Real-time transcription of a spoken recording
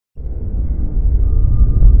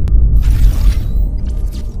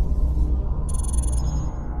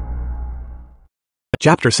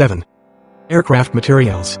Chapter 7. Aircraft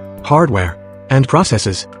Materials, Hardware, and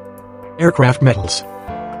Processes. Aircraft Metals.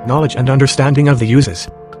 Knowledge and understanding of the uses,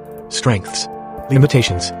 strengths,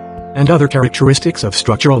 limitations, and other characteristics of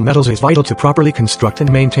structural metals is vital to properly construct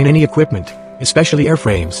and maintain any equipment, especially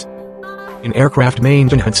airframes. In aircraft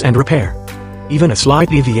maintenance and repair, even a slight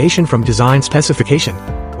deviation from design specification,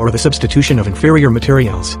 or the substitution of inferior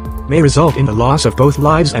materials, may result in the loss of both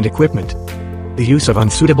lives and equipment. The use of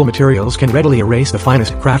unsuitable materials can readily erase the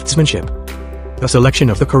finest craftsmanship. The selection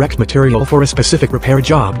of the correct material for a specific repair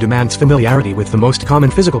job demands familiarity with the most common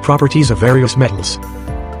physical properties of various metals.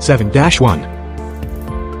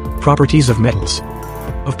 7-1. Properties of metals.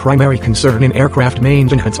 Of primary concern in aircraft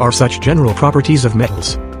maintenance are such general properties of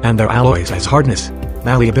metals, and their alloys as hardness,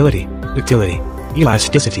 malleability, ductility,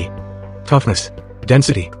 elasticity, toughness,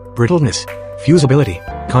 density, brittleness, fusibility,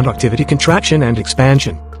 conductivity, contraction and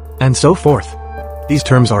expansion, and so forth. These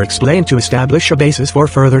terms are explained to establish a basis for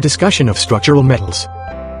further discussion of structural metals.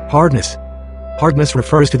 Hardness. Hardness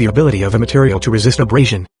refers to the ability of a material to resist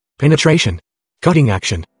abrasion, penetration, cutting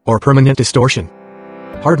action, or permanent distortion.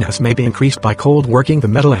 Hardness may be increased by cold working the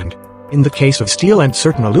metal and, in the case of steel and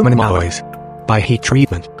certain aluminum alloys, by heat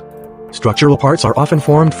treatment. Structural parts are often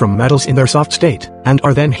formed from metals in their soft state, and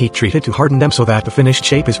are then heat treated to harden them so that the finished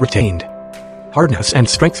shape is retained. Hardness and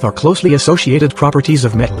strength are closely associated properties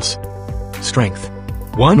of metals. Strength.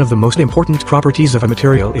 One of the most important properties of a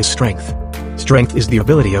material is strength. Strength is the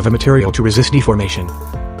ability of a material to resist deformation.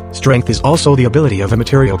 Strength is also the ability of a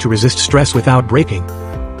material to resist stress without breaking.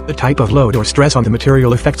 The type of load or stress on the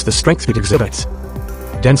material affects the strength it exhibits.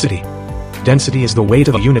 Density. Density is the weight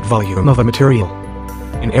of a unit volume of a material.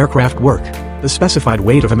 In aircraft work, the specified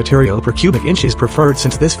weight of a material per cubic inch is preferred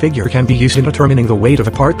since this figure can be used in determining the weight of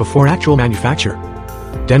a part before actual manufacture.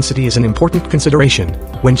 Density is an important consideration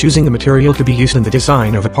when choosing the material to be used in the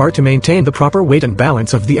design of a part to maintain the proper weight and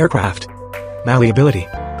balance of the aircraft. Malleability.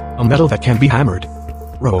 A metal that can be hammered,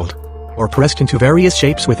 rolled, or pressed into various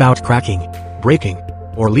shapes without cracking, breaking,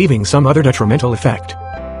 or leaving some other detrimental effect,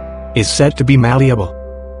 is said to be malleable.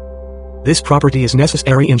 This property is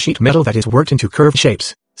necessary in sheet metal that is worked into curved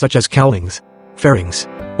shapes, such as cowlings, fairings,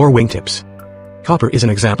 or wingtips. Copper is an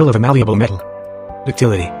example of a malleable metal.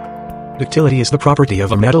 Ductility. Ductility is the property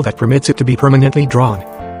of a metal that permits it to be permanently drawn,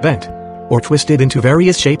 bent, or twisted into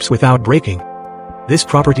various shapes without breaking. This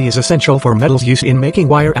property is essential for metals used in making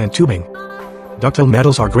wire and tubing. Ductile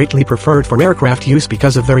metals are greatly preferred for aircraft use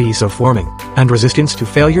because of their ease of forming, and resistance to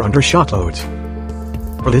failure under shock loads.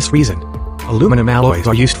 For this reason, aluminum alloys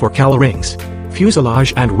are used for cowl rings,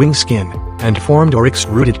 fuselage and wing skin, and formed or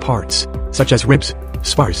extruded parts, such as ribs,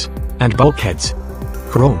 spars, and bulkheads.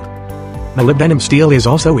 Chrome. Molybdenum steel is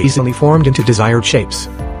also easily formed into desired shapes.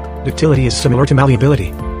 Ductility is similar to malleability.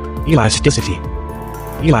 Elasticity.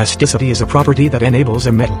 Elasticity is a property that enables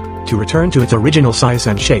a metal to return to its original size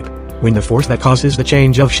and shape when the force that causes the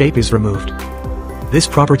change of shape is removed. This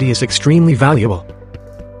property is extremely valuable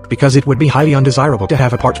because it would be highly undesirable to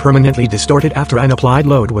have a part permanently distorted after an applied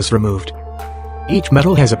load was removed. Each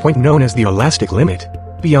metal has a point known as the elastic limit,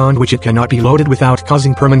 beyond which it cannot be loaded without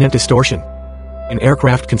causing permanent distortion. In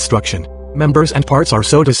aircraft construction, members and parts are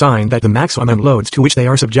so designed that the maximum loads to which they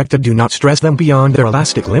are subjected do not stress them beyond their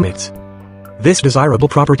elastic limits. This desirable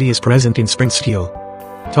property is present in spring steel.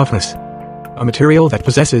 Toughness. A material that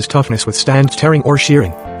possesses toughness withstands tearing or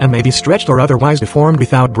shearing, and may be stretched or otherwise deformed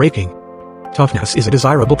without breaking. Toughness is a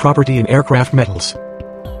desirable property in aircraft metals.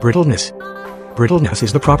 Brittleness. Brittleness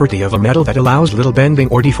is the property of a metal that allows little bending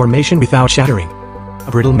or deformation without shattering. A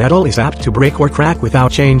brittle metal is apt to break or crack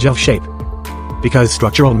without change of shape. Because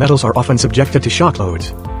structural metals are often subjected to shock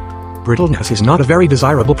loads, brittleness is not a very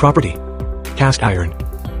desirable property. Cast iron,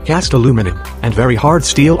 cast aluminum, and very hard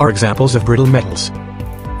steel are examples of brittle metals.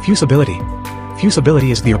 Fusibility. Fusibility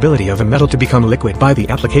is the ability of a metal to become liquid by the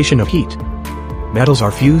application of heat. Metals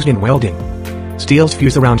are fused in welding. Steels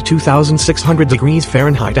fuse around 2,600 degrees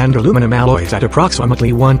Fahrenheit and aluminum alloys at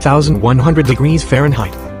approximately 1,100 degrees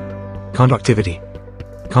Fahrenheit. Conductivity.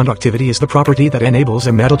 Conductivity is the property that enables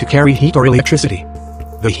a metal to carry heat or electricity.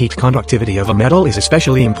 The heat conductivity of a metal is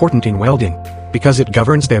especially important in welding, because it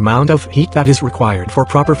governs the amount of heat that is required for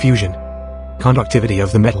proper fusion. Conductivity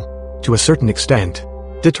of the metal, to a certain extent,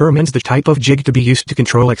 determines the type of jig to be used to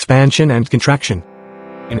control expansion and contraction.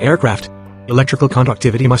 In aircraft, electrical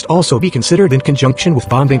conductivity must also be considered in conjunction with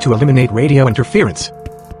bonding to eliminate radio interference.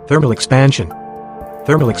 Thermal expansion.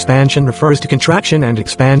 Thermal expansion refers to contraction and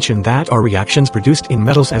expansion that are reactions produced in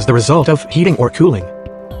metals as the result of heating or cooling.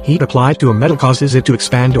 Heat applied to a metal causes it to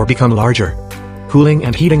expand or become larger. Cooling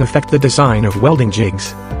and heating affect the design of welding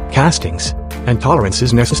jigs, castings, and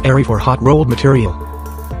tolerances necessary for hot rolled material.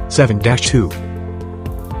 7-2.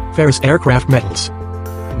 Ferrous aircraft metals.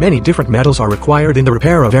 Many different metals are required in the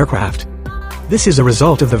repair of aircraft. This is a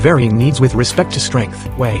result of the varying needs with respect to strength,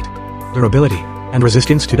 weight, durability, and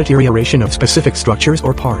resistance to deterioration of specific structures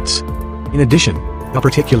or parts. In addition, a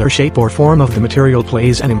particular shape or form of the material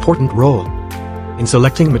plays an important role in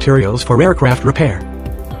selecting materials for aircraft repair.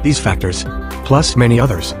 These factors, plus many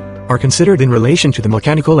others, are considered in relation to the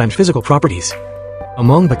mechanical and physical properties.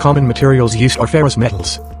 Among the common materials used are ferrous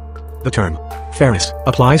metals. The term ferrous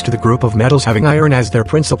applies to the group of metals having iron as their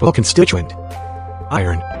principal constituent.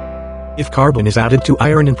 Iron. If carbon is added to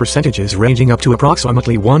iron in percentages ranging up to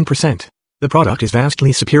approximately 1%, the product is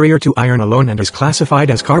vastly superior to iron alone and is classified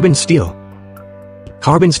as carbon steel.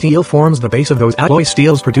 Carbon steel forms the base of those alloy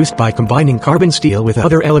steels produced by combining carbon steel with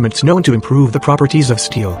other elements known to improve the properties of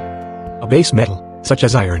steel. A base metal, such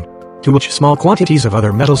as iron, to which small quantities of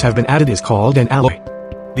other metals have been added is called an alloy.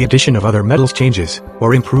 The addition of other metals changes,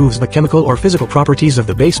 or improves the chemical or physical properties of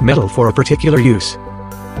the base metal for a particular use.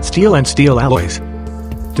 Steel and steel alloys.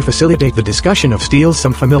 To facilitate the discussion of steels,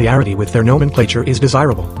 some familiarity with their nomenclature is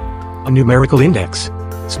desirable. A numerical index,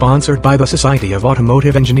 sponsored by the Society of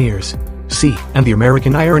Automotive Engineers, (SE), and the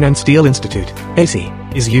American Iron and Steel Institute, (ASI),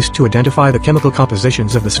 is used to identify the chemical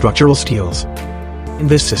compositions of the structural steels. In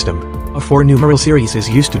this system, a 4-numeral series is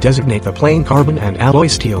used to designate the plain carbon and alloy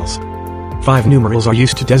steels. 5 numerals are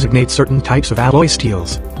used to designate certain types of alloy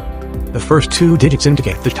steels. The first 2 digits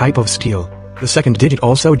indicate the type of steel. The second digit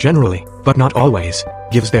also generally, but not always,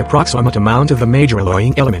 gives the approximate amount of the major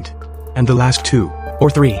alloying element. And the last 2, or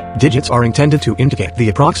 3, digits are intended to indicate the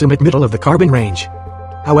approximate middle of the carbon range.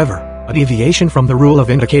 However, a deviation from the rule of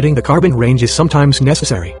indicating the carbon range is sometimes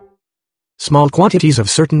necessary. Small quantities of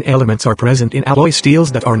certain elements are present in alloy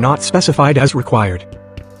steels that are not specified as required.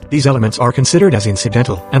 These elements are considered as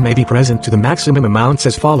incidental and may be present to the maximum amounts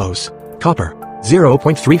as follows: copper,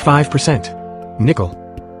 0.35%, nickel,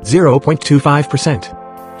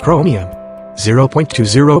 0.25%, chromium,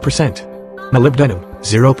 0.20%, molybdenum,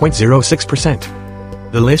 0.06%.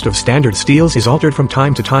 The list of standard steels is altered from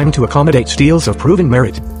time to time to accommodate steels of proven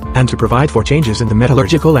merit, and to provide for changes in the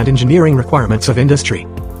metallurgical and engineering requirements of industry.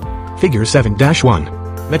 Figure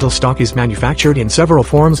 7-1. Metal stock is manufactured in several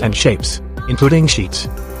forms and shapes, including sheets,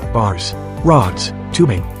 bars, rods,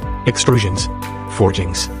 tubing, extrusions,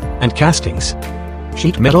 forgings, and castings.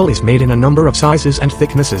 Sheet metal is made in a number of sizes and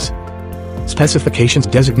thicknesses. Specifications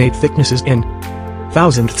designate thicknesses in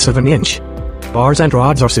thousandths of an inch. Bars and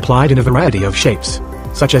rods are supplied in a variety of shapes,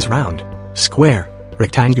 such as round, square,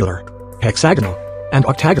 rectangular, hexagonal, and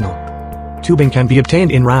octagonal. Tubing can be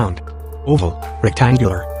obtained in round, oval,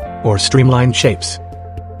 rectangular, or streamlined shapes.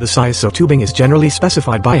 The size of tubing is generally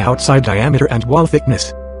specified by outside diameter and wall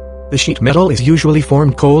thickness. The sheet metal is usually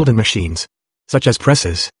formed cold in machines, such as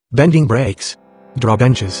presses, bending brakes, draw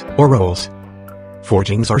benches, or rolls.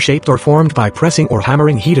 Forgings are shaped or formed by pressing or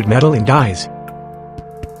hammering heated metal in dies.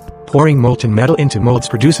 Pouring molten metal into molds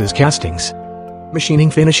produces castings.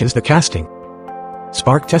 Machining finishes the casting.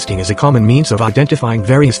 Spark testing is a common means of identifying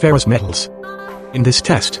various ferrous metals. In this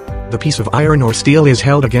test, the piece of iron or steel is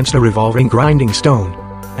held against a revolving grinding stone,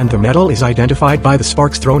 and the metal is identified by the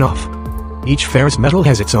sparks thrown off. Each ferrous metal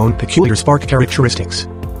has its own peculiar spark characteristics.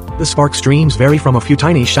 The spark streams vary from a few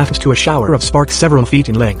tiny shafts to a shower of sparks several feet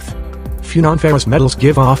in length. Few non-ferrous metals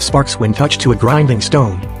give off sparks when touched to a grinding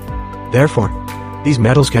stone. Therefore, these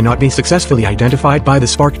metals cannot be successfully identified by the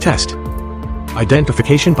spark test.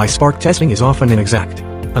 Identification by spark testing is often inexact,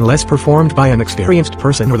 unless performed by an experienced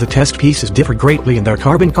person or the test pieces differ greatly in their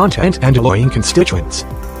carbon content and alloying constituents.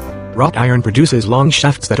 Wrought iron produces long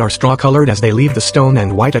shafts that are straw-colored as they leave the stone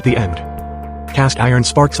and white at the end. Cast iron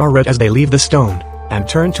sparks are red as they leave the stone, and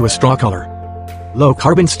turn to a straw color.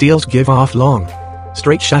 Low-carbon steels give off long,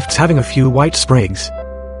 straight shafts having a few white sprigs.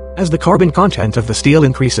 As the carbon content of the steel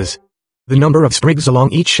increases, the number of sprigs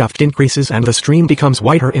along each shaft increases and the stream becomes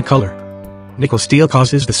whiter in color. Nickel steel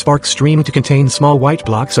causes the spark stream to contain small white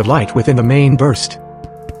blocks of light within the main burst.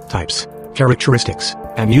 Types, characteristics,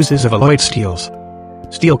 and uses of alloyed steels.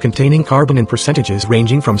 Steel containing carbon in percentages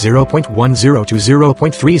ranging from 0.10 to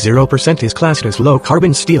 0.30% is classed as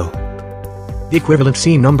low-carbon steel. The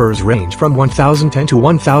equivalency numbers range from 1010 to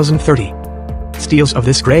 1030. Steels of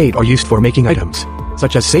this grade are used for making items,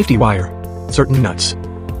 such as safety wire, certain nuts,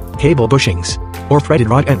 cable bushings, or threaded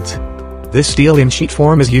rod ends. This steel in sheet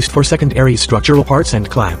form is used for secondary structural parts and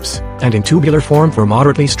clamps, and in tubular form for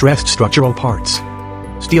moderately stressed structural parts.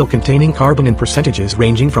 Steel containing carbon in percentages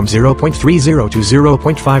ranging from 0.30 to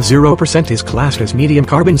 0.50% is classed as medium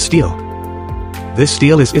carbon steel. This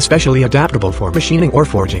steel is especially adaptable for machining or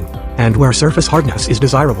forging, and where surface hardness is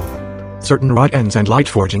desirable. Certain rod ends and light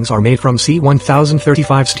forgings are made from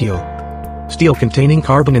C1035 steel. Steel containing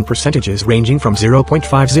carbon in percentages ranging from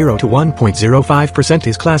 0.50 to 1.05%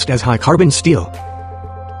 is classed as high carbon steel.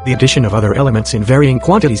 The addition of other elements in varying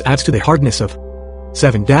quantities adds to the hardness of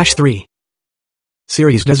 7-3.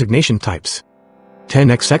 Series designation types: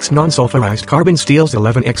 10XX non-sulfurized carbon steels,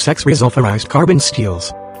 11XX resulfurized carbon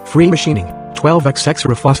steels. Free machining: 12XX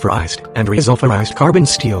rephosphorized and resulfurized carbon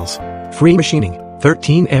steels. Free machining: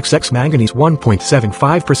 13XX manganese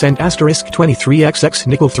 1.75% asterisk 23XX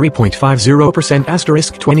nickel 3.50%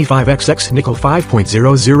 asterisk 25XX nickel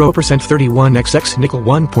 5.00% 31XX nickel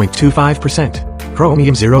 1.25%.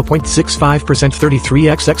 Chromium 0.65%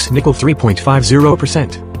 33XX nickel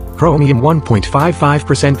 3.50%. Chromium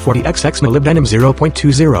 1.55% 40XX molybdenum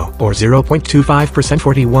 0.20 or 0.25%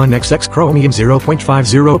 41XX chromium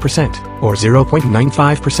 0.50% or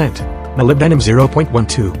 0.95%. Molybdenum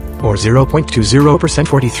 0.12 or 0.20%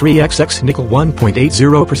 43XX nickel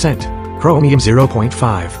 1.80%. Chromium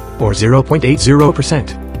 0.5 or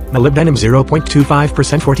 0.80%. Molybdenum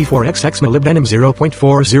 0.25% 44XX molybdenum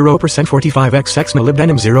 0.40% 45XX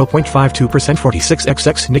molybdenum 0.52%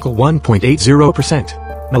 46XX nickel 1.80%.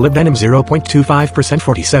 Molybdenum 0.25%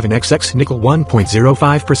 47XX nickel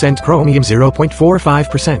 1.05% chromium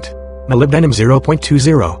 0.45%. Molybdenum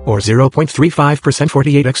 0.20 or 0.35%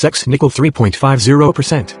 48XX nickel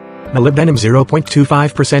 3.50%. Molybdenum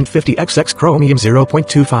 0.25% 50XX chromium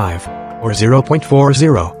 0.25 or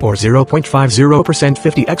 0.40 or 0.50%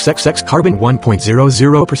 50XXX carbon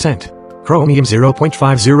 1.00%. Chromium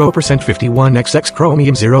 0.50% 51XX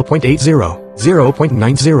chromium 0.80,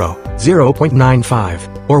 0.90,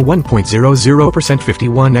 0.95, or 1.00%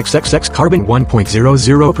 51XXX carbon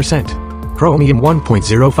 1.00%. Chromium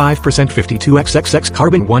 1.05% 52XXX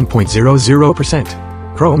carbon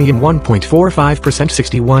 1.00%. Chromium 1.45%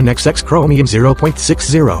 61XX chromium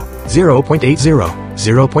 0.60, 0.80,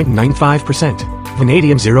 0.95%.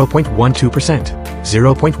 Vanadium 0.12%,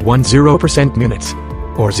 0.10% minutes,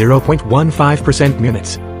 or 0.15%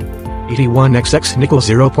 minutes. 81XX nickel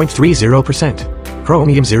 0.30%,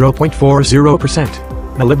 chromium 0.40%,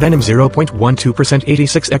 molybdenum 0.12%,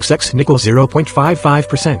 86XX nickel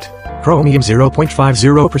 0.55%, chromium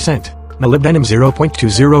 0.50%, molybdenum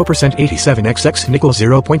 0.20%, 87XX nickel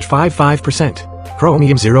 0.55%,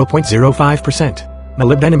 chromium 0.05%,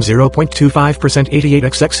 molybdenum 0.25%,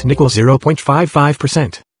 88XX nickel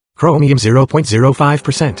 0.55%, chromium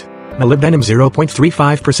 0.05%. Molybdenum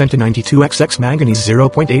 0.35% to 92XX manganese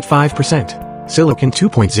 0.85%, silicon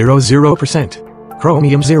 2.00%,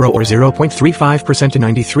 chromium 0 or 0.35% to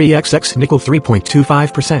 93XX nickel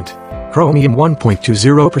 3.25%, chromium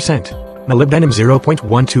 1.20%, molybdenum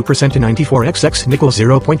 0.12% to 94XX nickel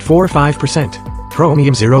 0.45%,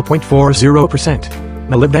 chromium 0.40%,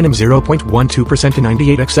 molybdenum 0.12% to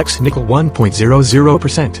 98XX nickel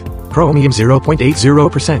 1.00%, chromium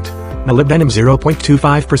 0.80%. Molybdenum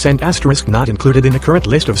 0.25% asterisk not included in the current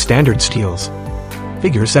list of standard steels.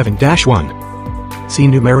 Figure 7-1. See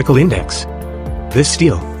numerical index. This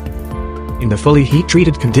steel, in the fully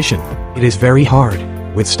heat-treated condition, it is very hard,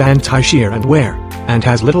 withstands high shear and wear, and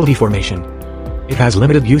has little deformation. It has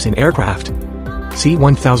limited use in aircraft.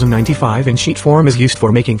 C1095 in sheet form is used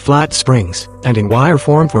for making flat springs, and in wire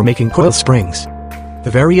form for making coil springs. The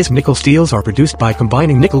various nickel steels are produced by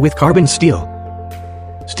combining nickel with carbon steel.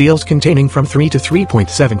 Steels containing from 3 to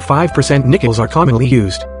 3.75% nickels are commonly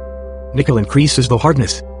used. Nickel increases the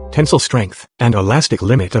hardness, tensile strength, and elastic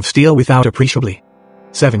limit of steel without appreciably.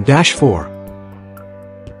 7-4.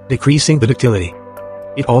 Decreasing the ductility.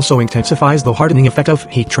 It also intensifies the hardening effect of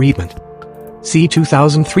heat treatment.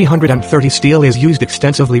 C2330 steel is used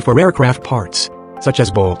extensively for aircraft parts, such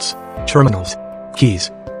as bolts, terminals,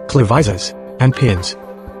 keys, clevises, and pins.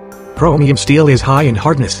 Chromium steel is high in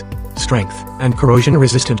hardness, strength, and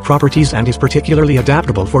corrosion-resistant properties and is particularly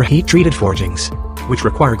adaptable for heat-treated forgings, which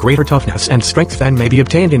require greater toughness and strength than may be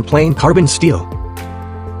obtained in plain carbon steel.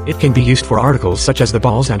 It can be used for articles such as the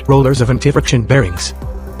balls and rollers of anti-friction bearings.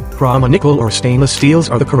 Chromo-nickel or stainless steels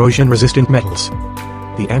are the corrosion-resistant metals.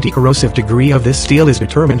 The anti-corrosive degree of this steel is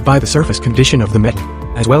determined by the surface condition of the metal,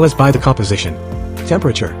 as well as by the composition,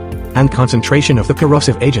 temperature, and concentration of the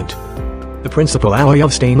corrosive agent. The principal alloy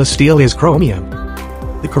of stainless steel is chromium.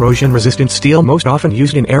 The corrosion-resistant steel most often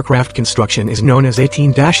used in aircraft construction is known as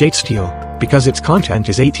 18-8 steel, because its content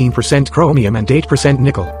is 18% chromium and 8%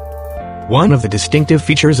 nickel. One of the distinctive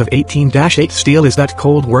features of 18-8 steel is that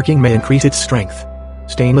cold working may increase its strength.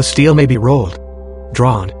 Stainless steel may be rolled,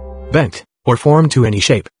 drawn, bent, or formed to any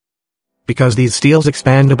shape. Because these steels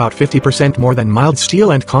expand about 50% more than mild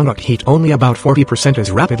steel and conduct heat only about 40%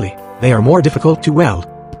 as rapidly, they are more difficult to weld.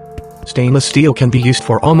 Stainless steel can be used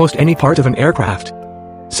for almost any part of an aircraft.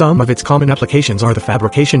 Some of its common applications are the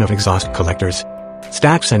fabrication of exhaust collectors,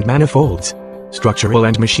 stacks and manifolds, structural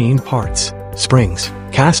and machine parts, springs,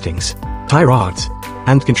 castings, tie rods,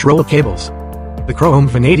 and control cables. The chrome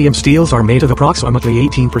vanadium steels are made of approximately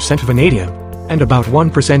 18% vanadium and about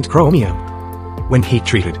 1% chromium. When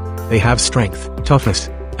heat-treated, they have strength, toughness,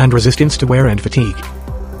 and resistance to wear and fatigue.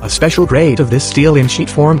 A special grade of this steel in sheet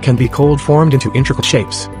form can be cold-formed into intricate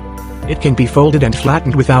shapes. It can be folded and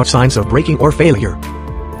flattened without signs of breaking or failure.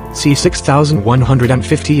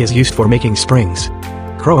 C6150 is used for making springs.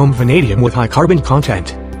 Chrome vanadium with high carbon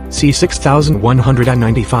content,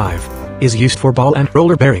 C6195, is used for ball and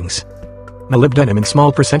roller bearings. Molybdenum in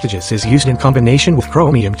small percentages is used in combination with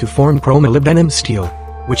chromium to form chromolybdenum steel,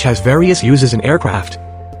 which has various uses in aircraft.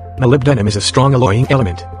 Molybdenum is a strong alloying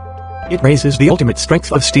element. It raises the ultimate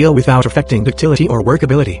strength of steel without affecting ductility or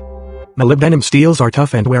workability. Molybdenum steels are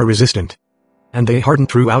tough and wear-resistant, and they harden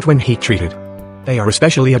throughout when heat-treated. They are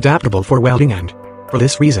especially adaptable for welding and, for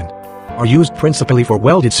this reason, are used principally for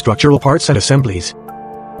welded structural parts and assemblies.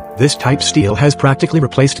 This type steel has practically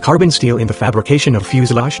replaced carbon steel in the fabrication of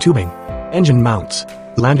fuselage tubing, engine mounts,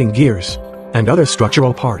 landing gears, and other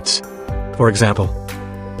structural parts. For example,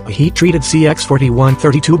 a heat-treated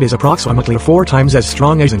CX4130 tube is approximately 4 times as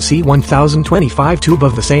strong as an C1025 tube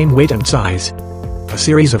of the same weight and size. A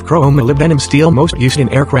series of chrome molybdenum steel most used in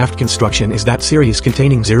aircraft construction is that series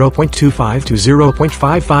containing 0.25 to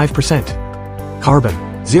 0.55% carbon,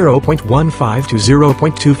 0.15 to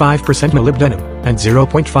 0.25% molybdenum, and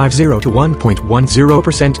 0.50 to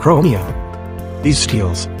 1.10% chromium. These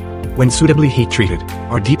steels, when suitably heat-treated,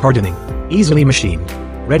 are deep hardening, easily machined,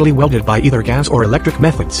 readily welded by either gas or electric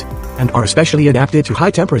methods, and are especially adapted to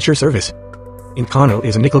high-temperature service. Inconel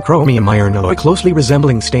is a nickel-chromium iron alloy closely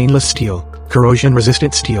resembling stainless steel,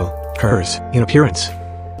 corrosion-resistant steel, KERS, in appearance.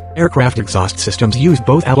 Aircraft exhaust systems use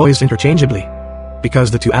both alloys interchangeably. Because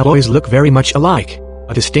the two alloys look very much alike,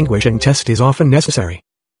 a distinguishing test is often necessary.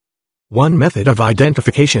 One method of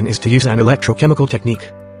identification is to use an electrochemical technique,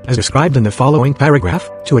 as described in the following paragraph,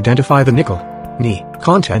 to identify the nickel, Ni,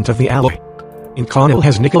 content of the alloy. Inconel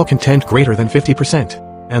has nickel content greater than 50%,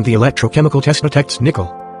 and the electrochemical test detects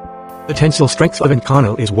nickel. The tensile strength of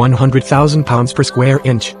Inconel is 100,000 pounds per square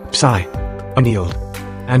inch, psi, annealed,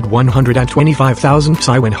 and 125,000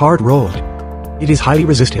 psi when hard rolled. It is highly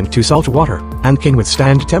resistant to salt water, and can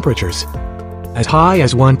withstand temperatures as high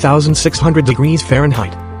as 1,600 degrees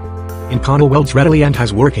Fahrenheit. Inconel welds readily and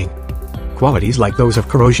has working qualities like those of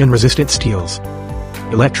corrosion-resistant steels.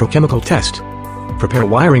 Electrochemical test. Prepare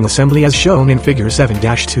wiring assembly as shown in Figure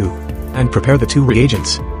 7-2, and prepare the two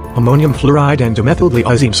reagents, ammonium fluoride and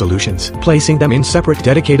dimethylglyazine solutions, placing them in separate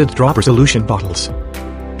dedicated dropper solution bottles.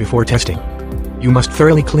 Before testing, you must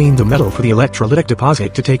thoroughly clean the metal for the electrolytic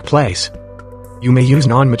deposit to take place. You may use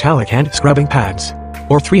non-metallic hand scrubbing pads,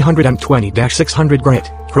 or 320-600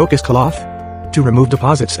 grit crocus cloth, to remove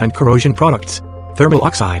deposits and corrosion products. Thermal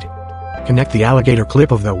oxide. Connect the alligator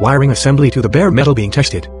clip of the wiring assembly to the bare metal being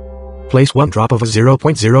tested. Place 1 drop of a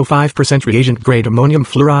 0.05% reagent-grade ammonium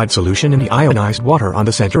fluoride solution in the ionized water on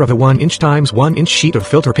the center of a 1" x 1" sheet of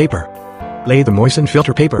filter paper. Lay the moistened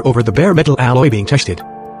filter paper over the bare metal alloy being tested.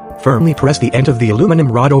 Firmly press the end of the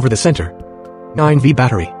aluminum rod over the center. 9V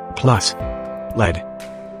battery, plus lead.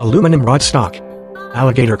 Aluminum rod stock.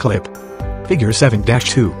 Alligator clip. Figure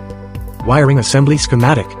 7-2. Wiring assembly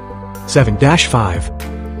schematic. 7-5.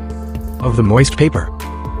 Of the moist paper.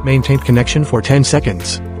 Maintain connection for 10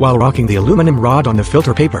 seconds, while rocking the aluminum rod on the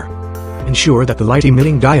filter paper. Ensure that the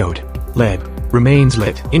light-emitting diode, LED, remains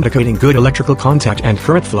lit, indicating good electrical contact and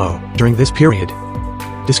current flow during this period.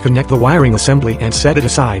 Disconnect the wiring assembly and set it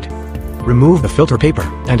aside. Remove the filter paper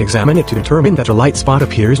and examine it to determine that a light spot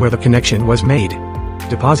appears where the connection was made.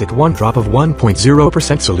 Deposit 1 drop of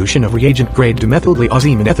 1.0% solution of reagent-grade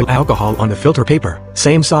dimethylglyazine ethyl alcohol on the filter paper,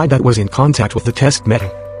 same side that was in contact with the test metal.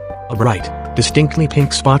 A bright, distinctly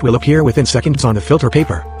pink spot will appear within seconds on the filter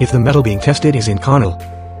paper if the metal being tested is Inconel.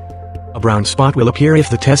 A brown spot will appear if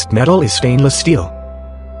the test metal is stainless steel.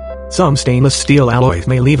 Some stainless steel alloys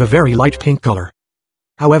may leave a very light pink color.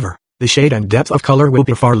 However, the shade and depth of color will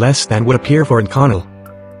be far less than would appear for Inconel.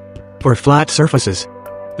 For flat surfaces,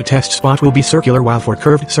 the test spot will be circular, while for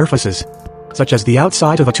curved surfaces, such as the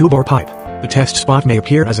outside of a tube or pipe, the test spot may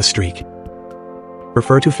appear as a streak.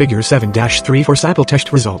 Refer to Figure 7-3 for sample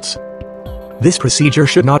test results. This procedure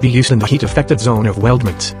should not be used in the heat-affected zone of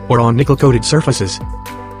weldments or on nickel-coated surfaces.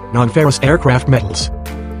 Non-ferrous aircraft metals.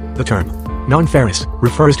 The term non-ferrous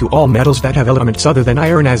refers to all metals that have elements other than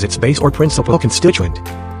iron as its base or principal constituent.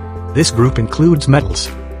 This group includes metals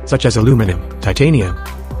such as aluminum, titanium,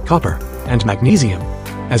 copper, and magnesium,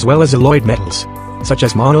 as well as alloyed metals such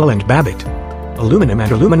as monel and babbitt. Aluminum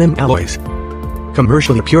and aluminum alloys.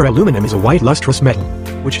 Commercially pure aluminum is a white lustrous metal,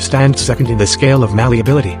 which stands second in the scale of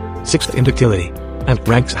malleability, sixth in ductility, and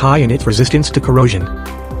ranks high in its resistance to corrosion.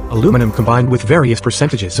 Aluminum combined with various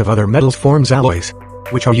percentages of other metals forms alloys,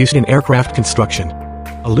 which are used in aircraft construction.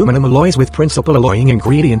 Aluminum alloys with principal alloying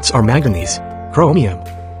ingredients are manganese, chromium,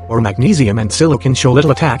 or magnesium and silicon show little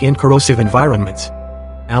attack in corrosive environments.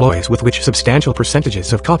 Alloys with which substantial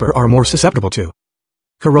percentages of copper are more susceptible to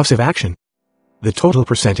corrosive action. The total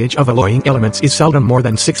percentage of alloying elements is seldom more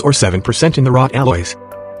than 6 or 7% in the wrought alloys.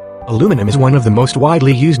 Aluminum is one of the most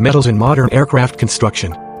widely used metals in modern aircraft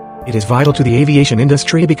construction. It is vital to the aviation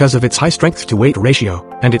industry because of its high strength-to-weight ratio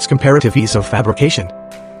and its comparative ease of fabrication.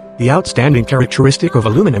 The outstanding characteristic of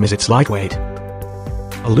aluminum is its lightweight.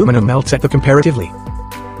 Aluminum melts at the comparatively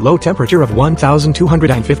low temperature of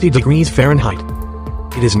 1250 degrees Fahrenheit.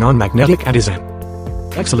 It is non-magnetic and is an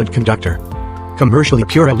excellent conductor. Commercially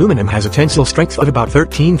pure aluminum has a tensile strength of about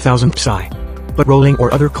 13,000 psi, but rolling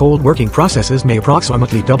or other cold working processes may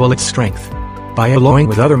approximately double its strength. By alloying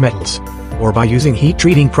with other metals, or by using heat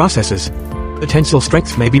treating processes, the tensile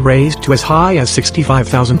strength may be raised to as high as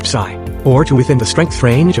 65,000 psi, or to within the strength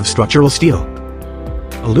range of structural steel.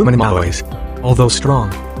 Aluminum alloys, although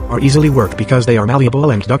strong, are easily worked because they are malleable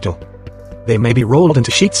and ductile. They may be rolled into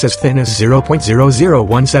sheets as thin as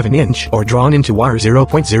 0.0017 inch or drawn into wire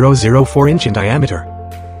 0.004 inch in diameter.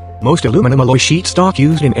 Most aluminum alloy sheet stock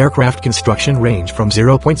used in aircraft construction range from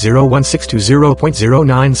 0.016 to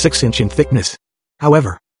 0.096 inch in thickness.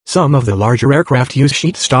 However, some of the larger aircraft use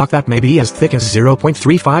sheet stock that may be as thick as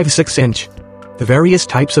 0.356 inch. The various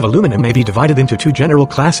types of aluminum may be divided into two general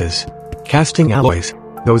classes: casting alloys,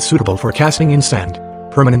 those suitable for casting in sand,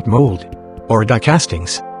 permanent mold, or die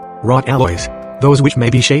castings; wrought alloys, those which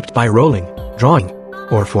may be shaped by rolling, drawing,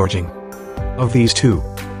 or forging. Of these two,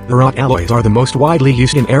 the wrought alloys are the most widely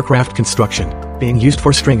used in aircraft construction, being used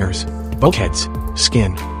for stringers, bulkheads,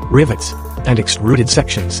 skin, rivets, and extruded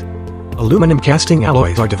sections. Aluminum casting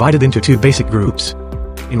alloys are divided into two basic groups.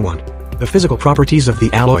 In one, the physical properties of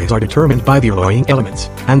the alloys are determined by the alloying elements,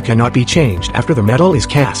 and cannot be changed after the metal is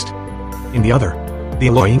cast. In the other, the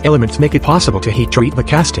alloying elements make it possible to heat treat the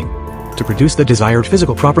casting to produce the desired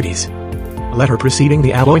physical properties. A letter preceding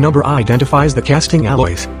the alloy number identifies the casting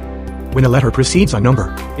alloys. When a letter precedes a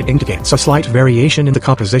number, it indicates a slight variation in the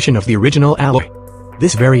composition of the original alloy.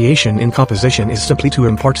 This variation in composition is simply to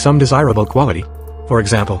impart some desirable quality. For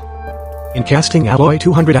example, in casting alloy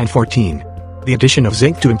 214, the addition of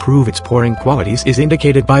zinc to improve its pouring qualities is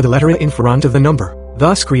indicated by the letter A in front of the number,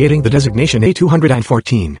 thus creating the designation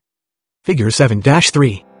A214. Figure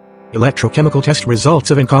 7-3. Electrochemical test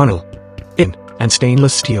results of inconel, in, and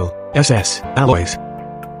stainless steel, SS, alloys.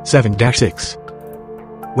 7-6.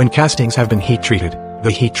 When castings have been heat treated,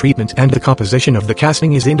 the heat treatment and the composition of the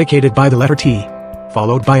casting is indicated by the letter T,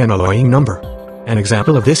 followed by an alloying number. An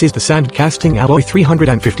example of this is the sand casting alloy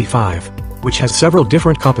 355, which has several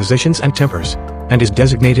different compositions and tempers, and is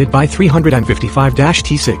designated by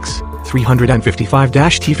 355-T6,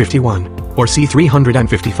 355-T51, or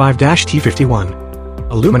C355-T51.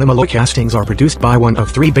 Aluminum alloy castings are produced by one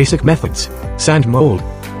of three basic methods: sand mold,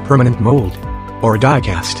 permanent mold, or die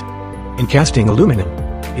cast. In casting aluminum,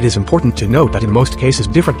 it is important to note that in most cases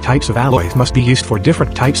different types of alloys must be used for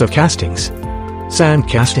different types of castings. Sand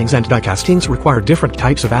castings and die castings require different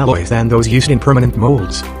types of alloys than those used in permanent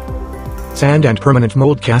molds. Sand and permanent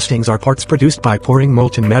mold castings are parts produced by pouring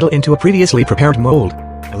molten metal into a previously prepared mold,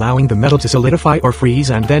 allowing the metal to solidify or freeze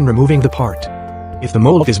and then removing the part. If the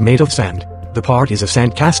mold is made of sand, the part is a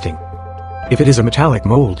sand casting. If it is a metallic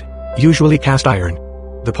mold, usually cast iron,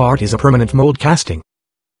 the part is a permanent mold casting.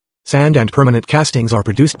 Sand and permanent castings are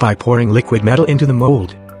produced by pouring liquid metal into the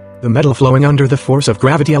mold, the metal flowing under the force of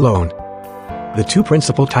gravity alone. The two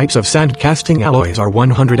principal types of sand casting alloys are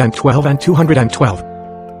 112 and 212.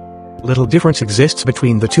 Little difference exists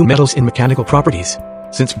between the two metals in mechanical properties,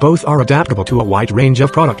 since both are adaptable to a wide range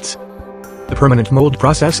of products. The permanent mold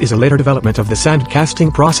process is a later development of the sand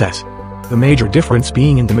casting process, the major difference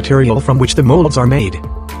being in the material from which the molds are made.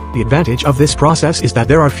 The advantage of this process is that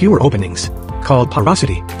there are fewer openings, called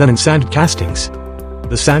porosity, than in sand castings.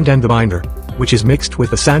 The sand and the binder, which is mixed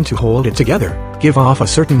with the sand to hold it together, give off a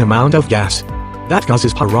certain amount of gas. That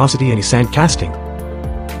causes porosity in sand casting.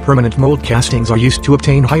 Permanent mold castings are used to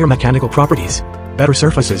obtain higher mechanical properties, better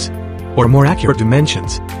surfaces, or more accurate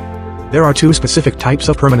dimensions. There are two specific types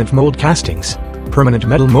of permanent mold castings: permanent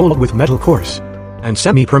metal mold with metal cores, and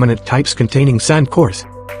semi-permanent types containing sand cores.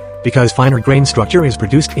 Because finer grain structure is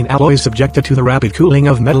produced in alloys subjected to the rapid cooling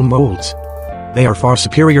of metal molds, they are far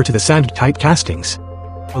superior to the sand type castings.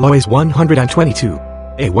 Alloys 122,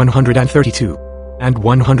 A132, and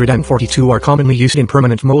 142 are commonly used in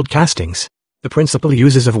permanent mold castings, the principal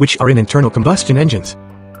uses of which are in internal combustion engines.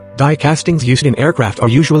 Die castings used in aircraft are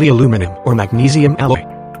usually aluminum or magnesium alloy.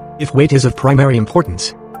 If weight is of primary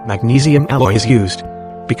importance, magnesium alloy is used,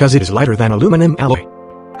 because it is lighter than aluminum alloy.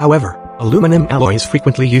 However, aluminum alloy is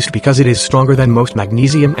frequently used because it is stronger than most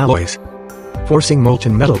magnesium alloys. Forcing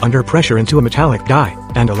molten metal under pressure into a metallic die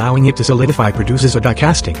and allowing it to solidify produces a die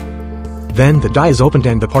casting. Then the die is opened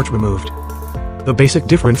and the part removed. The basic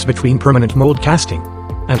difference between permanent mold casting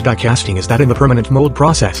and die casting is that in the permanent mold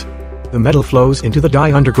process, the metal flows into the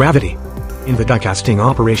die under gravity. In the die casting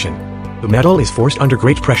operation, the metal is forced under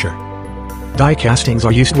great pressure. Die castings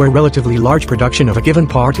are used where relatively large production of a given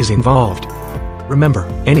part is involved. Remember,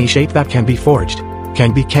 any shape that can be forged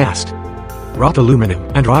can be cast. Wrought aluminum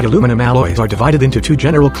and wrought aluminum alloys are divided into two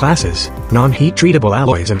general classes, non-heat treatable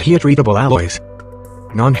alloys and heat treatable alloys.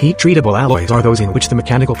 Non-heat treatable alloys are those in which the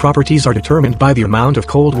mechanical properties are determined by the amount of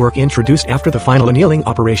cold work introduced after the final annealing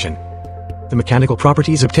operation. The mechanical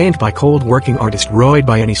properties obtained by cold working are destroyed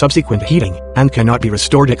by any subsequent heating, and cannot be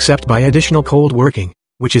restored except by additional cold working,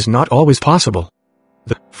 which is not always possible.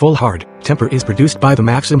 The full hard temper is produced by the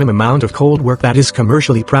maximum amount of cold work that is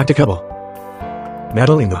commercially practicable.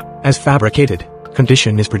 Metal in the as fabricated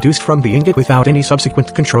condition is produced from the ingot without any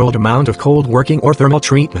subsequent controlled amount of cold working or thermal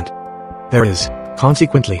treatment. There is,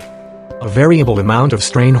 consequently, a variable amount of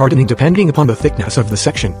strain hardening depending upon the thickness of the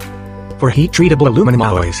section. For heat-treatable aluminum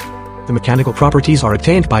alloys, the mechanical properties are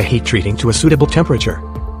attained by heat treating to a suitable temperature,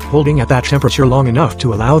 holding at that temperature long enough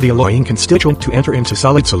to allow the alloying constituent to enter into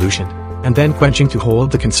solid solution, and then quenching to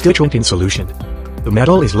hold the constituent in solution. The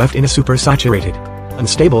metal is left in a supersaturated,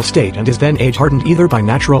 unstable state and is then age-hardened either by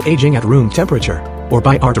natural aging at room temperature, or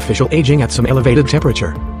by artificial aging at some elevated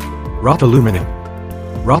temperature. Wrought aluminum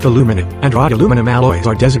and wrought aluminum alloys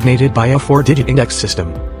are designated by a 4-digit index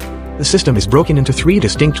system. The system is broken into 3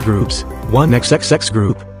 distinct groups, 1XXX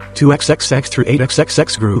group, 2XXX through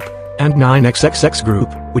 8XXX group, and 9XXX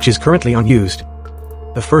group, which is currently unused.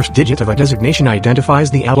 The first digit of a designation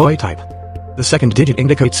identifies the alloy type. The second digit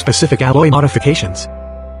indicates specific alloy modifications.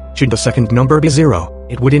 Should the second number be 0,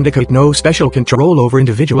 it would indicate no special control over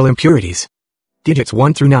individual impurities. Digits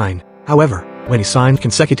 1 through 9, however, when assigned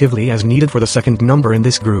consecutively as needed for the second number in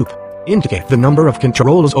this group, indicate the number of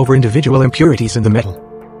controls over individual impurities in the metal.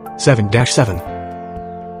 7-7.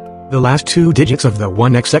 The last 2 digits of the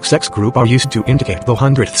 1XXX group are used to indicate the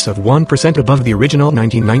hundredths of 1% above the original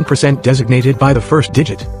 99% designated by the first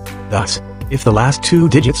digit. Thus, if the last 2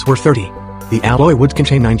 digits were 30, the alloy would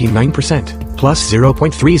contain 99% plus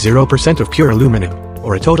 0.30% of pure aluminum,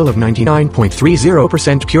 or a total of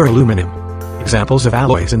 99.30% pure aluminum. Examples of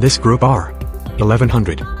alloys in this group are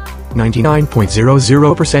 1100,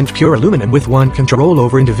 99.00% pure aluminum with 1 control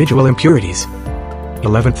over individual impurities.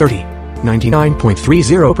 1130,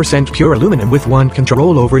 99.30% pure aluminum with 1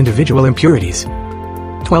 control over individual impurities.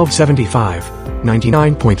 1275,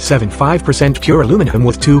 99.75% pure aluminum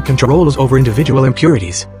with 2 controls over individual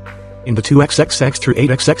impurities. In the 2XXX through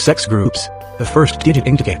 8XXX groups, the first digit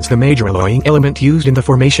indicates the major alloying element used in the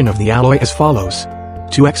formation of the alloy as follows: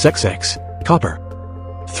 2XXX, copper;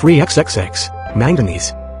 3XXX,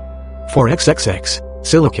 manganese; 4XXX,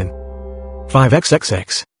 silicon;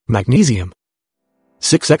 5XXX, magnesium;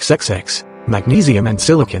 6XXX, magnesium and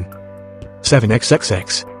silicon;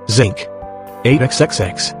 7XXX, zinc;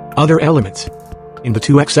 8XXX, other elements. In the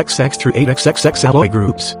 2XXX through 8XXX alloy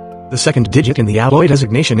groups, the second digit in the alloy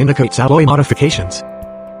designation indicates alloy modifications.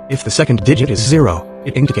 If the second digit is 0,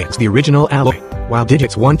 it indicates the original alloy, while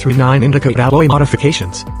digits 1 through 9 indicate alloy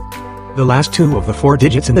modifications. The last 2 of the 4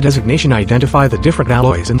 digits in the designation identify the different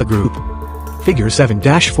alloys in the group. Figure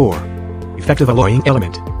 7-4. Effective alloying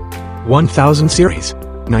element. 1000 series,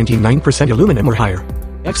 99% aluminum or higher.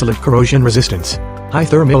 Excellent corrosion resistance, high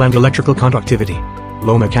thermal and electrical conductivity,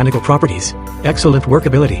 low mechanical properties, excellent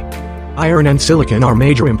workability. Iron and silicon are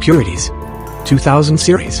major impurities. 2000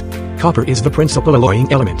 series, copper is the principal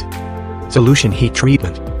alloying element. Solution heat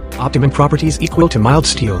treatment. Optimum properties equal to mild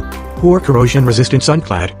steel, poor corrosion resistance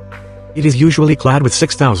unclad. It is usually clad with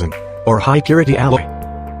 6000, or high purity alloy.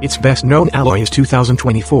 Its best known alloy is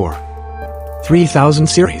 2024. 3000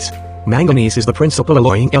 series. Manganese is the principal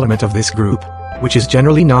alloying element of this group, which is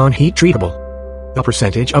generally non-heat treatable. The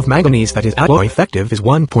percentage of manganese that is alloy effective is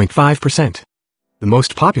 1.5%. The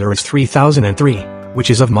most popular is 3003, which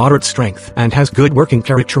is of moderate strength and has good working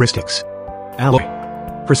characteristics. Alloy.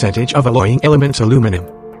 Percentage of alloying elements aluminum,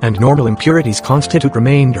 and normal impurities constitute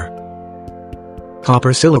remainder.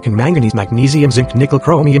 Copper, silicon, manganese, magnesium, zinc, nickel,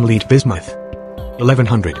 chromium, lead, bismuth.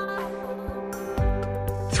 1100.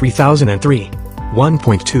 3003.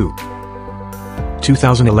 1.2.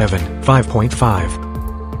 2011, 5.5.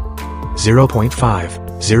 0.5,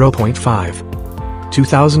 0.5.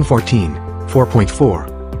 2014, 4.4.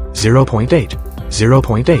 0.8,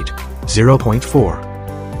 0.8, 0.4.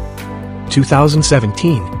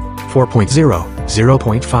 2017, 4.0,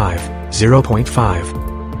 0.5, 0.5.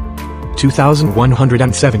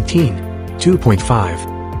 2117, 2.5,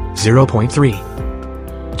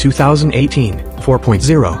 0.3. 2018,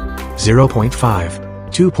 4.0, 0.5,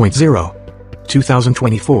 2.0.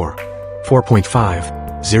 2024,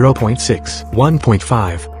 4.5, 0.6,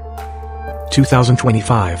 1.5.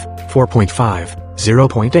 2025, 4.5,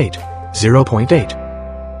 0.8,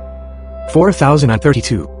 0.8.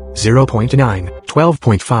 4032, 0.9,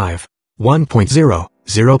 12.5, 1.0,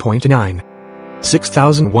 0.9.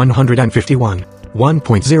 6151,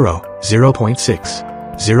 1.0,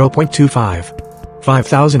 0.6, 0.25.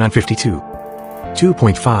 5052,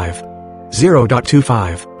 2.5,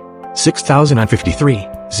 0.25. 6053,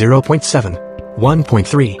 0.7,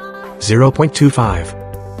 1.3,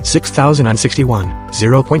 0.25. 6061,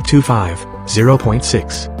 0.25,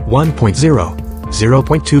 0.6, 1.0,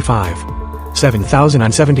 0.25.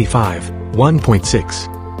 7075, 1.6,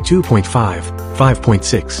 2.5,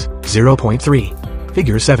 5.6, 0.3.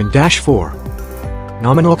 Figure 7-4.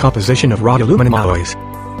 Nominal composition of wrought aluminum alloys.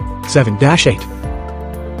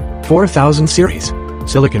 7-8. 4000 series.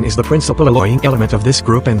 Silicon is the principal alloying element of this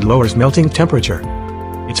group and lowers melting temperature.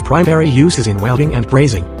 Its primary use is in welding and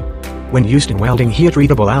brazing. When used in welding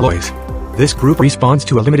heat-treatable alloys, this group responds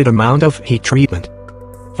to a limited amount of heat treatment.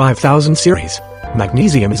 5000 series.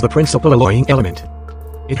 Magnesium is the principal alloying element.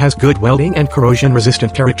 It has good welding and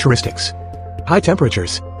corrosion-resistant characteristics. High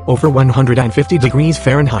temperatures, over 150 degrees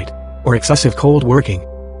Fahrenheit, or excessive cold working,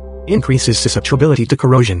 increases susceptibility to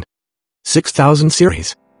corrosion. 6000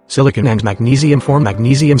 series. Silicon and magnesium form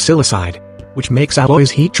magnesium silicide, which makes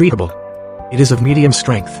alloys heat-treatable. It is of medium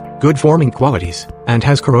strength, good forming qualities, and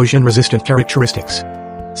has corrosion-resistant characteristics.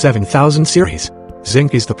 7000 series.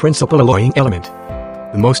 Zinc is the principal alloying element.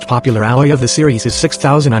 The most popular alloy of the series is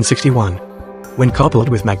 6061. When coupled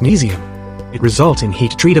with magnesium, it results in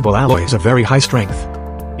heat-treatable alloys of very high strength.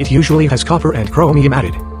 It usually has copper and chromium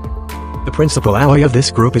added. The principal alloy of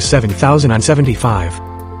this group is 7075.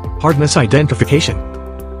 Hardness identification.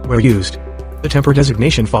 Where used, the temper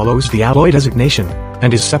designation follows the alloy designation,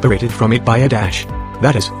 and is separated from it by a dash.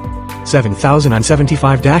 That is,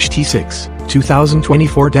 7075-T6,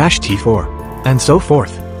 2024-T4, and so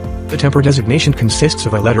forth. The temper designation consists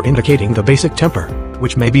of a letter indicating the basic temper,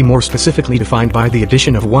 which may be more specifically defined by the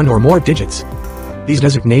addition of one or more digits. These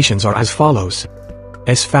designations are as follows.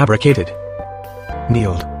 S. Fabricated.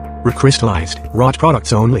 Annealed. Recrystallized. Wrought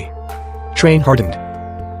products only. Strain hardened.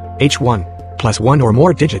 H1. Plus one or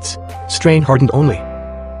more digits. Strain hardened only.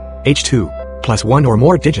 H2. Plus one or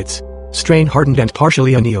more digits. Strain hardened and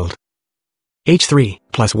partially annealed. H3.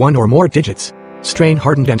 Plus one or more digits. Strain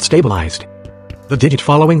hardened and stabilized. The digit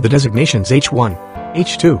following the designations H1,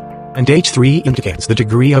 H2, and H3 indicates the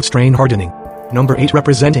degree of strain hardening. Number 8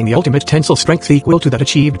 representing the ultimate tensile strength equal to that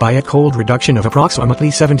achieved by a cold reduction of approximately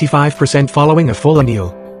 75% following a full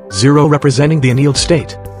anneal. 0 representing the annealed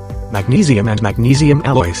state. Magnesium and magnesium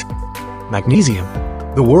alloys. Magnesium,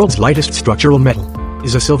 the world's lightest structural metal,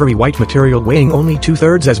 is a silvery white material weighing only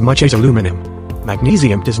 2/3 as much as aluminum.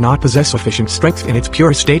 Magnesium does not possess sufficient strength in its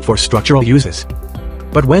pure state for structural uses.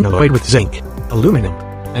 But when alloyed with zinc, aluminum,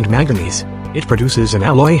 and manganese, it produces an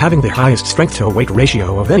alloy having the highest strength-to-weight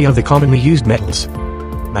ratio of any of the commonly used metals.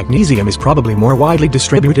 Magnesium is probably more widely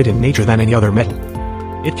distributed in nature than any other metal.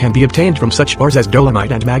 It can be obtained from such ores as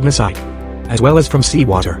dolomite and magnesite, as well as from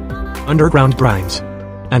seawater, underground brines,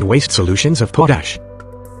 and waste solutions of potash.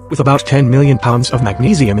 With about 10 million pounds of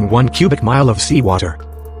magnesium in 1 cubic mile of seawater,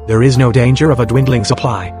 there is no danger of a dwindling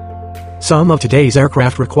supply. Some of today's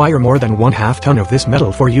aircraft require more than 1/2 ton of this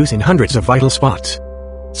metal for use in hundreds of vital spots.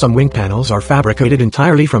 Some wing panels are fabricated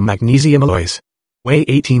entirely from magnesium alloys, weigh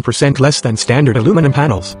 18% less than standard aluminum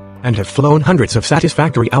panels, and have flown hundreds of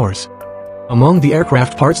satisfactory hours. Among the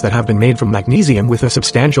aircraft parts that have been made from magnesium with a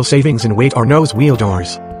substantial savings in weight are nose wheel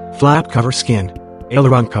doors, flap cover skin,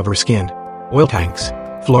 aileron cover skin, oil tanks,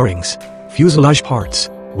 floorings, fuselage parts,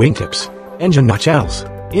 wingtips, engine nacelles,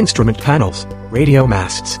 instrument panels, radio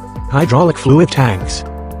masts, hydraulic fluid tanks,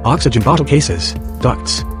 oxygen bottle cases,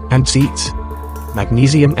 ducts, and seats.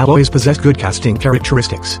 Magnesium alloys possess good casting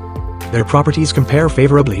characteristics. Their properties compare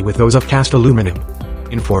favorably with those of cast aluminum.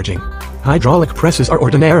 In forging, hydraulic presses are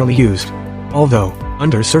ordinarily used, although,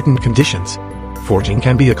 under certain conditions, forging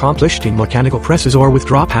can be accomplished in mechanical presses or with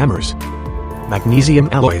drop hammers. Magnesium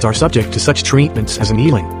alloys are subject to such treatments as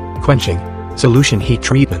annealing, quenching, solution heat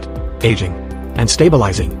treatment, aging, and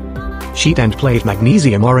stabilizing. Sheet and plate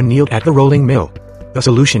magnesium are annealed at the rolling mill. The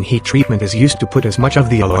solution heat treatment is used to put as much of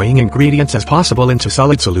the alloying ingredients as possible into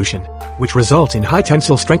solid solution, which results in high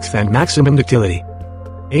tensile strength and maximum ductility.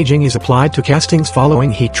 Aging is applied to castings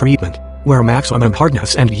following heat treatment, where maximum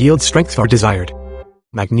hardness and yield strength are desired.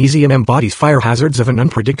 Magnesium embodies fire hazards of an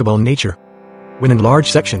unpredictable nature. When in large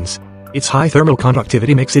sections, its high thermal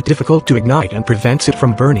conductivity makes it difficult to ignite and prevents it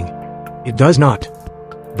from burning. It does not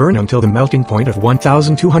burn until the melting point of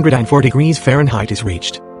 1204 degrees Fahrenheit is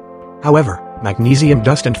reached. However, magnesium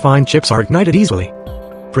dust and fine chips are ignited easily.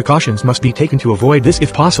 Precautions must be taken to avoid this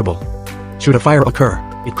if possible. Should a fire occur,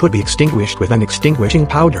 it could be extinguished with an extinguishing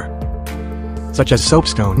powder, such as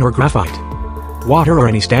soapstone or graphite. Water or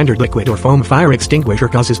any standard liquid or foam fire extinguisher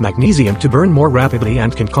causes magnesium to burn more rapidly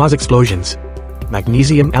and can cause explosions.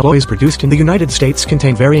 Magnesium alloys produced in the United States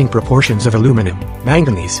contain varying proportions of aluminum,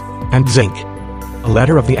 manganese, and zinc. A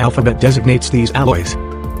letter of the alphabet designates these alloys,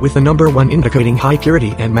 with the number 1 indicating high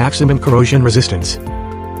purity and maximum corrosion resistance.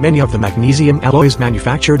 Many of the magnesium alloys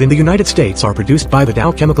manufactured in the United States are produced by the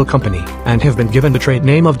Dow Chemical Company and have been given the trade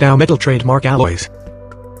name of Dow Metal Trademark Alloys.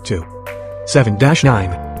 2.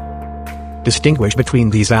 7-9. Distinguish between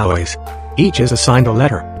these alloys. Each is assigned a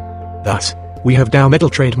letter. Thus, we have Dow Metal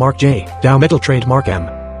Trademark J, Dow Metal Trademark M,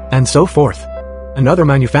 and so forth. Another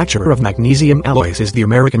manufacturer of magnesium alloys is the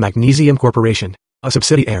American Magnesium Corporation, a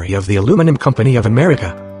subsidiary of the Aluminum Company of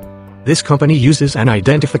America. This company uses an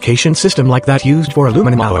identification system like that used for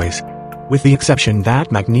aluminum alloys, with the exception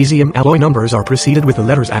that magnesium alloy numbers are preceded with the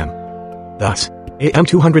letters M. Thus,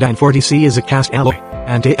 AM240C is a cast alloy,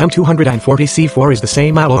 and AM240C4 is the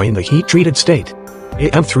same alloy in the heat-treated state.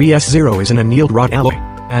 AM3S0 is an annealed wrought alloy,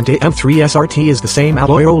 and AM3SRT is the same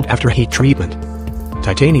alloy rolled after heat treatment.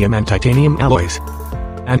 Titanium and titanium alloys.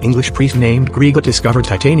 An English priest named Gregot discovered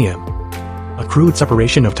titanium. A crude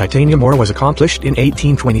separation of titanium ore was accomplished in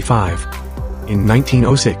 1825. In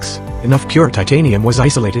 1906, enough pure titanium was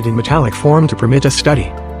isolated in metallic form to permit a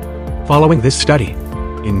study. Following this study,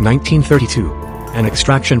 in 1932, an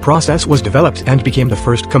extraction process was developed and became the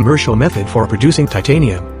first commercial method for producing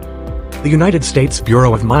titanium. The United States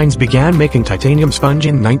Bureau of Mines began making titanium sponge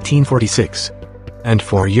in 1946, and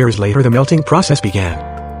 4 years later the melting process began.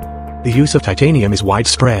 The use of titanium is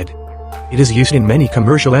widespread. It is used in many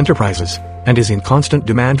commercial enterprises, and is in constant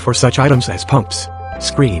demand for such items as pumps,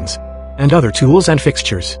 screens, and other tools and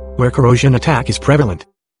fixtures, where corrosion attack is prevalent.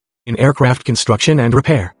 In aircraft construction and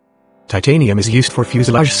repair, titanium is used for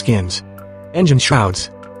fuselage skins, engine shrouds,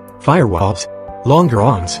 firewalls,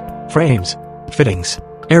 longerons, frames, fittings,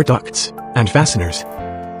 air ducts, and fasteners.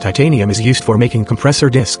 Titanium is used for making compressor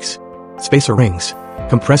discs, spacer rings,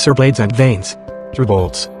 compressor blades and vanes, through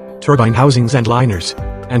bolts, turbine housings and liners,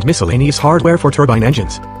 and miscellaneous hardware for turbine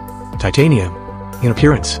engines. Titanium, in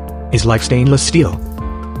appearance, is like stainless steel.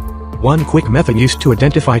 One quick method used to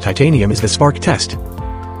identify titanium is the spark test.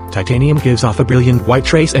 Titanium gives off a brilliant white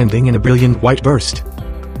trace ending in a brilliant white burst.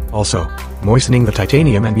 Also, moistening the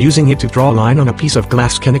titanium and using it to draw a line on a piece of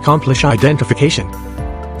glass can accomplish identification.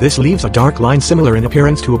 This leaves a dark line similar in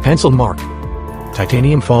appearance to a pencil mark.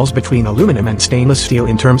 Titanium falls between aluminum and stainless steel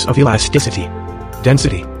in terms of elasticity,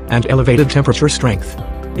 density, and elevated temperature strength.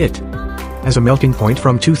 It has a melting point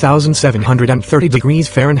from 2730 degrees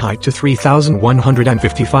Fahrenheit to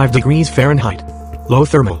 3155 degrees Fahrenheit, low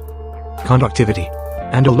thermal conductivity,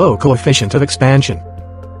 and a low coefficient of expansion.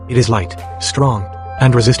 It is light, strong,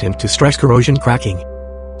 and resistant to stress corrosion cracking.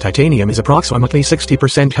 Titanium is approximately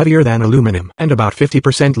 60% heavier than aluminum and about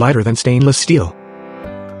 50% lighter than stainless steel.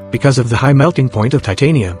 Because of the high melting point of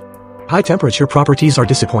titanium, high temperature properties are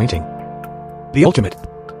disappointing. The ultimate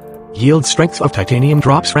yield strength of titanium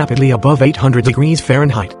drops rapidly above 800 degrees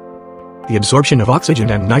Fahrenheit. The absorption of oxygen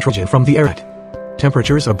and nitrogen from the air at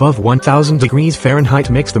temperatures above 1000 degrees Fahrenheit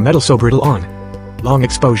makes the metal so brittle on long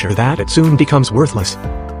exposure that it soon becomes worthless.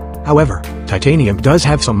 However, titanium does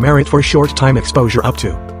have some merit for short-time exposure up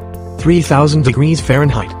to 3000 degrees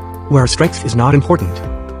Fahrenheit, where strength is not important.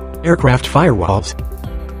 Aircraft firewalls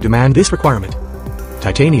demand this requirement.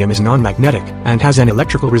 Titanium is non-magnetic and has an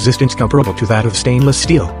electrical resistance comparable to that of stainless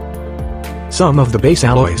steel. Some of the base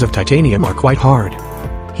alloys of titanium are quite hard.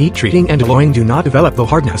 Heat treating and alloying do not develop the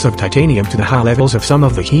hardness of titanium to the high levels of some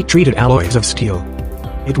of the heat-treated alloys of steel.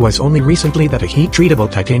 It was only recently that a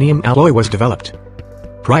heat-treatable titanium alloy was developed.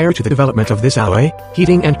 Prior to the development of this alloy,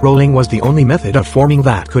 heating and rolling was the only method of forming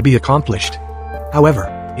that could be accomplished.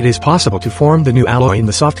 However, it is possible to form the new alloy in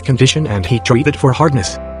the soft condition and heat-treat it for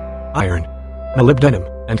hardness. Iron, molybdenum,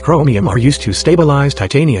 and chromium are used to stabilize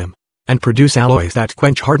titanium and produce alloys that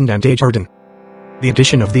quench hardened and age-harden. The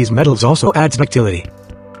addition of these metals also adds ductility.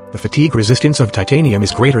 The fatigue resistance of titanium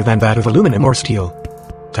is greater than that of aluminum or steel.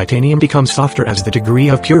 Titanium becomes softer as the degree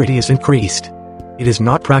of purity is increased. It is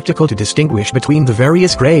not practical to distinguish between the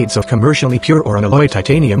various grades of commercially pure or unalloyed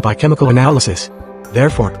titanium by chemical analysis.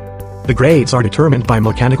 Therefore, the grades are determined by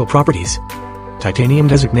mechanical properties. Titanium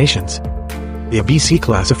designations. The ABC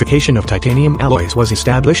classification of titanium alloys was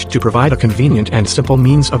established to provide a convenient and simple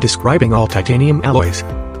means of describing all titanium alloys.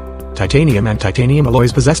 Titanium and titanium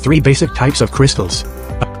alloys possess three basic types of crystals: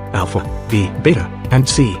 alpha, B, beta, and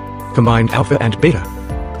C, combined alpha and beta.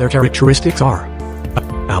 Their characteristics are: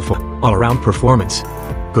 alpha, all-around performance,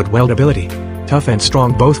 good weldability, tough and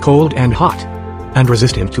strong both cold and hot, and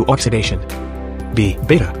resistant to oxidation. B,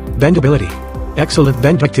 beta, bendability, excellent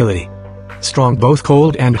bend ductility, strong both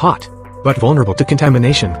cold and hot, but vulnerable to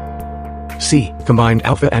contamination. C, combined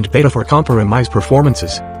alpha and beta for compromised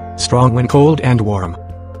performances, strong when cold and warm,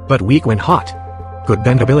 but weak when hot, good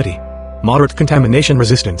bendability, moderate contamination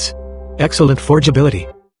resistance, excellent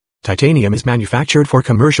forgeability. Titanium is manufactured for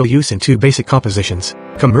commercial use in two basic compositions: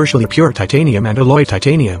 commercially pure titanium and alloy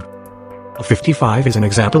titanium. A 55 is an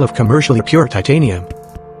example of commercially pure titanium.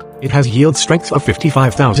 It has yield strength of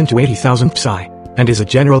 55,000 to 80,000 psi, and is a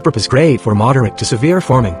general-purpose grade for moderate to severe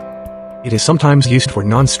forming. It is sometimes used for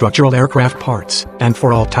non-structural aircraft parts, and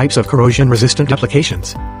for all types of corrosion-resistant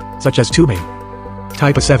applications, such as tubing.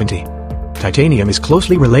 Type A 70. Titanium is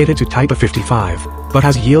closely related to Type A 55, but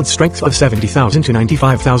has yield strength of 70,000 to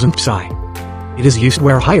 95,000 psi. It is used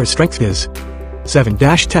where higher strength is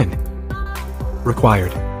 7-10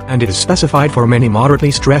 required, and it is specified for many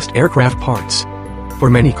moderately stressed aircraft parts. For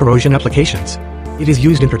many corrosion applications, it is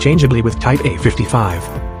used interchangeably with Type A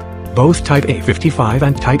 55. Both Type A 55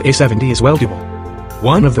 and Type A 70 is weldable.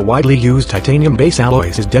 One of the widely used titanium base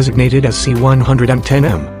alloys is designated as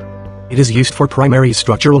C110M. It is used for primary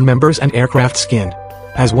structural members and aircraft skin,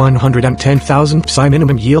 has 110,000 psi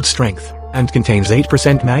minimum yield strength, and contains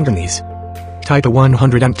 8% manganese. Type A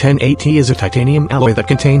 110AT is a titanium alloy that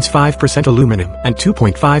contains 5% aluminum and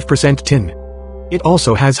 2.5% tin. It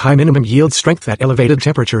also has high minimum yield strength at elevated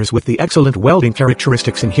temperatures with the excellent welding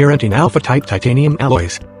characteristics inherent in alpha-type titanium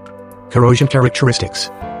alloys. Corrosion characteristics.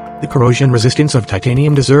 The corrosion resistance of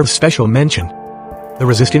titanium deserves special mention. The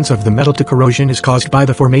resistance of the metal to corrosion is caused by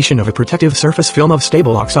the formation of a protective surface film of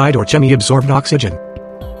stable oxide or chemi-absorbed oxygen.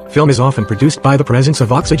 Film is often produced by the presence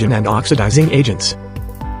of oxygen and oxidizing agents.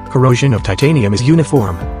 Corrosion of titanium is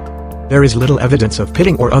uniform. There is little evidence of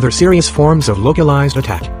pitting or other serious forms of localized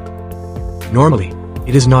attack. Normally,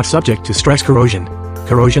 it is not subject to stress corrosion,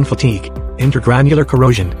 corrosion fatigue, intergranular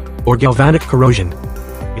corrosion, or galvanic corrosion.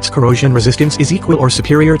 Its corrosion resistance is equal or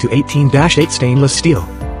superior to 18-8 stainless steel.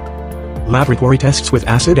 Laboratory tests with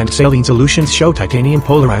acid and saline solutions show titanium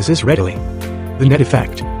polarizes readily. The net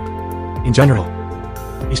effect, in general,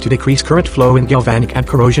 is to decrease current flow in galvanic and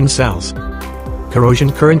corrosion cells.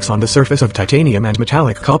 Corrosion currents on the surface of titanium and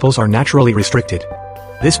metallic couples are naturally restricted.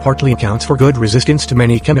 This partly accounts for good resistance to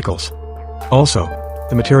many chemicals. Also,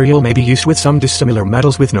 the material may be used with some dissimilar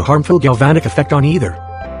metals with no harmful galvanic effect on either.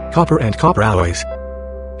 Copper and copper alloys.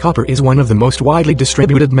 Copper is one of the most widely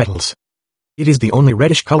distributed metals. It is the only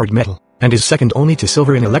reddish-colored metal, and is second only to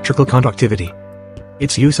silver in electrical conductivity.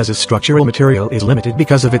 Its use as a structural material is limited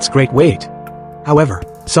because of its great weight. However,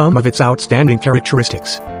 some of its outstanding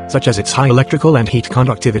characteristics, such as its high electrical and heat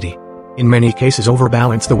conductivity, in many cases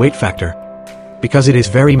overbalance the weight factor. Because it is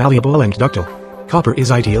very malleable and ductile, copper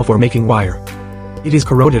is ideal for making wire. It is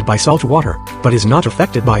corroded by salt water, but is not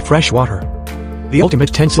affected by fresh water. The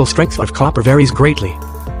ultimate tensile strength of copper varies greatly.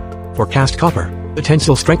 For cast copper, the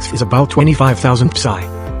tensile strength is about 25,000 psi,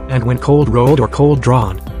 and when cold rolled or cold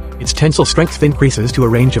drawn, its tensile strength increases to a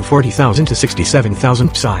range of 40,000 to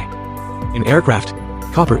 67,000 psi. In aircraft,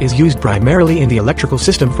 copper is used primarily in the electrical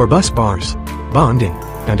system for bus bars, bonding,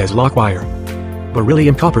 and as lock wire.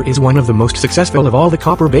 Beryllium copper is one of the most successful of all the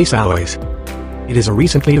copper base alloys. It is a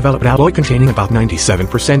recently developed alloy containing about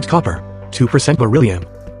 97% copper, 2% beryllium,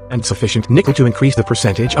 and sufficient nickel to increase the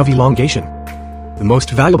percentage of elongation. The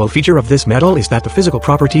most valuable feature of this metal is that the physical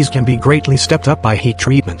properties can be greatly stepped up by heat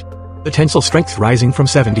treatment. The tensile strength rising from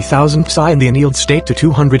 70,000 psi in the annealed state to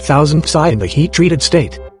 200,000 psi in the heat-treated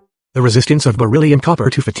state. The resistance of beryllium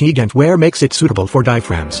copper to fatigue and wear makes it suitable for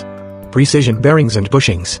diaphragms, precision bearings and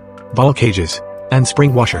bushings, ball cages, and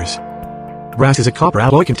spring washers. Brass is a copper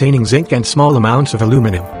alloy containing zinc and small amounts of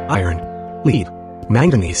aluminum, iron, lead,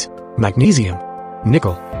 manganese, magnesium,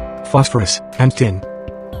 nickel, phosphorus, and tin.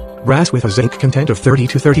 Brass with a zinc content of 30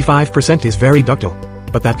 to 35% is very ductile,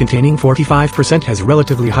 but that containing 45% has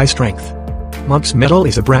relatively high strength. Monk's metal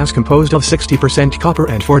is a brass composed of 60% copper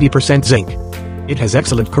and 40% zinc. It has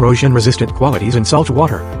excellent corrosion-resistant qualities in salt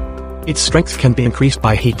water. Its strength can be increased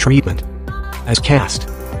by heat treatment. As cast,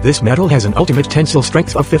 This metal has an ultimate tensile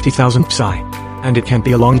strength of 50,000 psi, and it can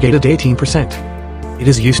be elongated 18%. It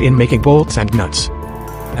is used in making bolts and nuts,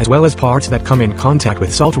 as well as parts that come in contact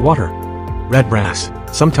with salt water. Red brass,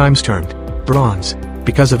 sometimes termed bronze,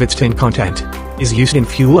 because of its tin content, is used in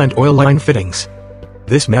fuel and oil line fittings.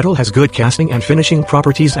 This metal has good casting and finishing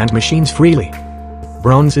properties and machines freely.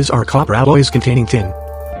 Bronzes are copper alloys containing tin.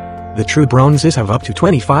 The true bronzes have up to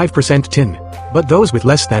 25% tin, but those with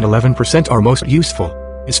less than 11% are most useful,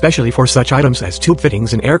 especially for such items as tube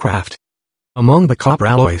fittings in aircraft. Among the copper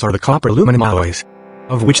alloys are the copper-aluminum alloys,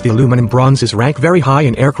 of which the aluminum bronzes rank very high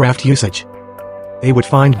in aircraft usage. They would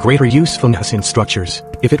find greater usefulness in structures,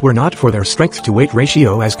 if it were not for their strength-to-weight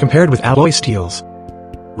ratio as compared with alloy steels.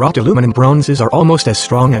 Wrought aluminum bronzes are almost as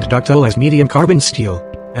strong and ductile as medium carbon steel,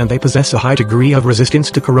 and they possess a high degree of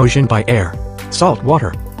resistance to corrosion by air, salt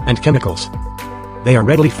water, and chemicals. They are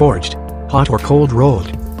readily forged, hot or cold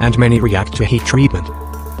rolled, and many react to heat treatment.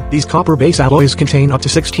 These copper-based alloys contain up to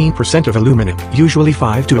 16% of aluminum, usually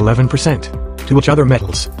 5 to 11%, to which other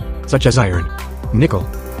metals, such as iron, nickel,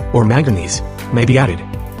 or manganese, may be added.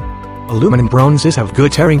 Aluminum bronzes have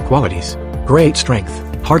good tearing qualities, great strength,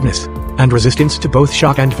 hardness, and resistance to both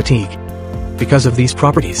shock and fatigue. Because of these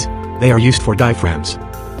properties, they are used for diaphragms,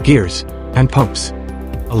 gears, and pumps.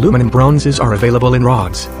 Aluminum bronzes are available in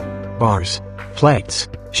rods, bars, plates,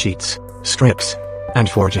 sheets, strips, and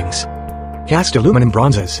forgings. Cast aluminum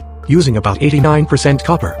bronzes, using about 89%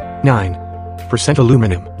 copper, 9%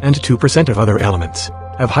 aluminum, and 2% of other elements,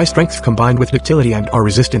 have high strength combined with ductility and are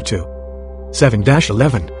resistant to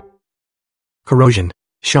 7-11 corrosion,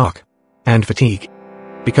 shock, and fatigue.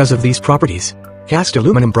 Because of these properties, cast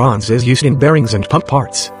aluminum bronze is used in bearings and pump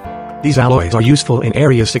parts. These alloys are useful in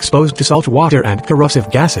areas exposed to salt water and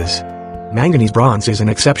corrosive gases. Manganese bronze is an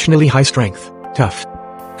exceptionally high-strength, tough,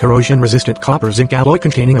 corrosion-resistant copper-zinc alloy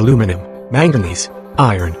containing aluminum, manganese,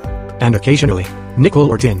 iron, and occasionally, nickel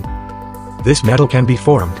or tin. This metal can be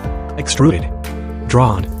formed, extruded,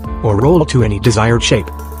 drawn, or rolled to any desired shape.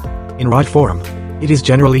 In rod form, it is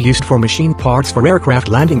generally used for machine parts for aircraft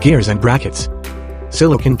landing gears and brackets.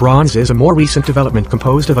 Silicon bronze is a more recent development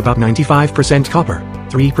composed of about 95% copper,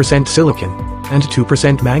 3% silicon, and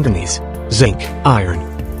 2% manganese, zinc, iron,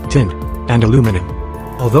 tin, and aluminum.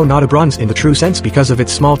 Although not a bronze in the true sense because of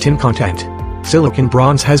its small tin content, silicon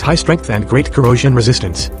bronze has high strength and great corrosion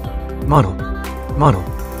resistance. Mono,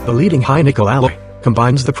 the leading high nickel alloy,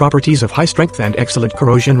 combines the properties of high strength and excellent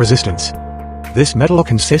corrosion resistance. This metal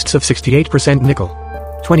consists of 68% nickel,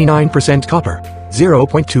 29% copper,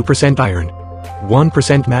 0.2% iron,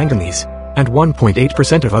 1% manganese, and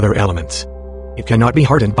 1.8% of other elements. It cannot be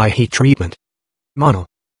hardened by heat treatment. Mono,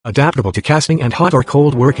 adaptable to casting and hot or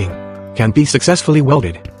cold working, can be successfully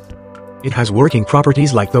welded. It has working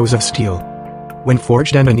properties like those of steel. When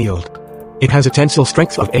forged and annealed, it has a tensile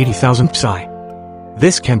strength of 80,000 psi.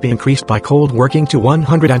 This can be increased by cold working to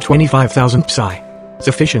 125,000 psi,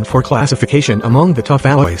 sufficient for classification among the tough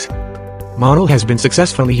alloys. Mono has been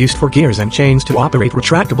successfully used for gears and chains to operate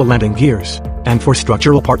retractable landing gears, and for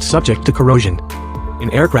structural parts subject to corrosion.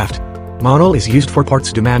 In aircraft, mono is used for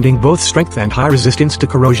parts demanding both strength and high resistance to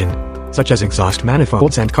corrosion, such as exhaust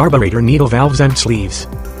manifolds and carburetor needle valves and sleeves.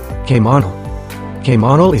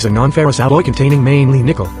 K-mono is a non-ferrous alloy containing mainly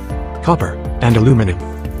nickel, copper, and aluminum.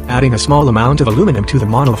 Adding a small amount of aluminum to the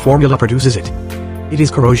mono formula produces it. It is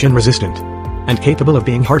corrosion resistant, and capable of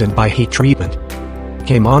being hardened by heat treatment.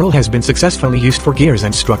 K-mono has been successfully used for gears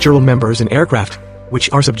and structural members in aircraft,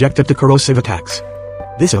 which are subjected to corrosive attacks.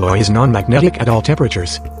 This alloy is non-magnetic at all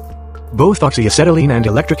temperatures. Both oxyacetylene and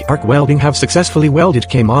electric arc welding have successfully welded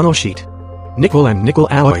K-mono sheet. Nickel and nickel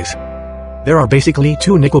alloys. There are basically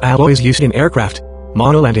two nickel alloys used in aircraft,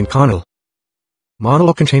 mono and inconel.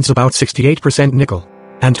 Mono contains about 68% nickel,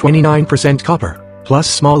 and 29% copper, plus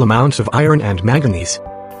small amounts of iron and manganese.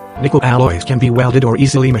 Nickel alloys can be welded or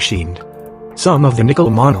easily machined. Some of the nickel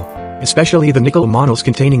mono, especially the nickel monos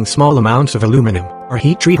containing small amounts of aluminum, are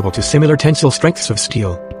heat treatable to similar tensile strengths of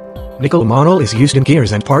steel. Nickel mono is used in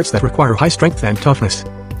gears and parts that require high strength and toughness,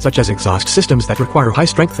 such as exhaust systems that require high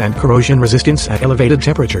strength and corrosion resistance at elevated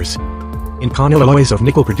temperatures. Inconel alloys of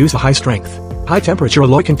nickel produce a high strength, high temperature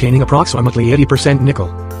alloy containing approximately 80% nickel,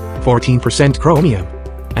 14% chromium,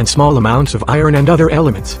 and small amounts of iron and other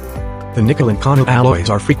elements. The nickel inconel alloys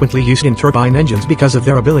are frequently used in turbine engines because of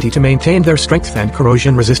their ability to maintain their strength and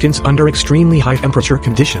corrosion resistance under extremely high temperature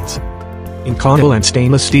conditions. Inconel and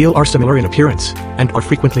stainless steel are similar in appearance, and are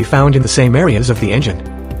frequently found in the same areas of the engine.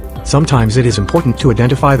 Sometimes it is important to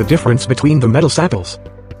identify the difference between the metal samples.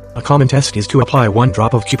 A common test is to apply 1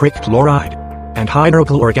 drop of cupric chloride and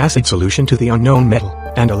hydrochloric acid solution to the unknown metal,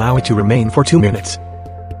 and allow it to remain for 2 minutes.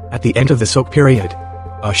 At the end of the soak period,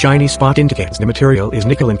 A shiny spot indicates the material is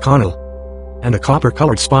nickel and Connell, and a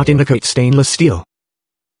copper-colored spot indicates stainless steel.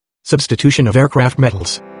 Substitution of aircraft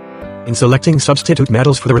metals. In selecting substitute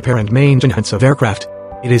metals for the repair and maintenance of aircraft,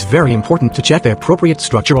 it is very important to check the appropriate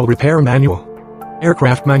structural repair manual.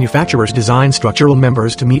 Aircraft manufacturers design structural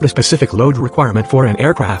members to meet a specific load requirement for an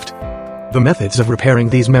aircraft. The methods of repairing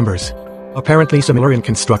these members, apparently similar in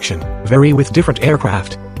construction, vary with different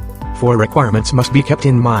aircraft. 4 requirements must be kept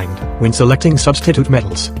in mind when selecting substitute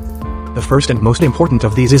metals. The first and most important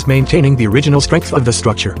of these is maintaining the original strength of the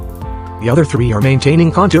structure. The other 3 are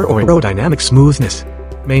maintaining contour or aerodynamic smoothness,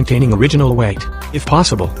 maintaining original weight, if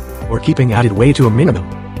possible, or keeping added weight to a minimum,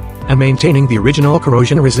 and maintaining the original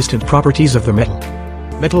corrosion-resistant properties of the metal.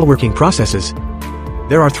 Metalworking processes.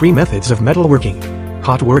 There are 3 methods of metalworking: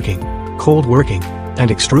 hot working, cold working, and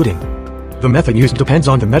extruding. The method used depends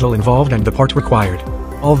on the metal involved and the part required,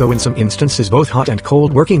 although in some instances both hot and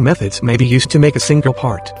cold working methods may be used to make a single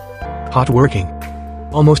part. Hot working.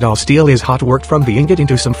 Almost all steel is hot worked from the ingot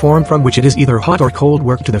into some form from which it is either hot or cold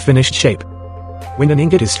worked to the finished shape. When an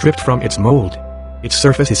ingot is stripped from its mold, its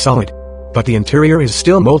surface is solid, but the interior is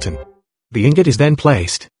still molten. The ingot is then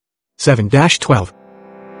placed 7-12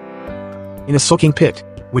 in a soaking pit,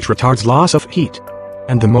 which retards loss of heat,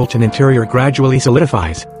 and the molten interior gradually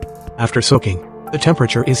solidifies. After soaking, the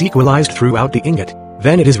temperature is equalized throughout the ingot,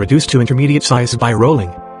 then it is reduced to intermediate size by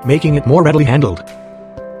rolling, making it more readily handled.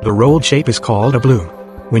 The rolled shape is called a bloom,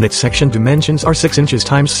 when its section dimensions are 6 inches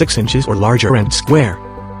x 6 inches or larger and square.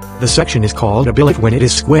 The section is called a billet when it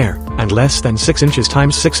is square, and less than 6 inches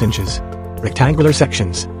x 6 inches. Rectangular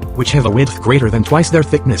sections, which have a width greater than twice their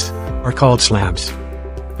thickness, are called slabs.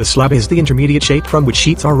 The slab is the intermediate shape from which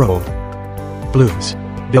sheets are rolled. Blooms,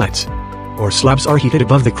 billets, or slabs are heated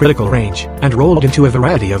above the critical range, and rolled into a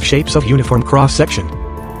variety of shapes of uniform cross-section.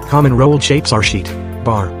 Common rolled shapes are sheet,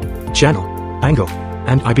 bar, channel, angle,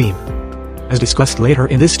 and I-beam. As discussed later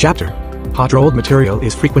in this chapter, hot rolled material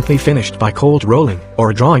is frequently finished by cold rolling,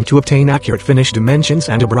 or drawing to obtain accurate finish dimensions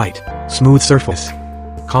and a bright, smooth surface.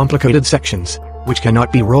 Complicated sections, which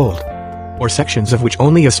cannot be rolled, or sections of which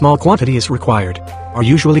only a small quantity is required, are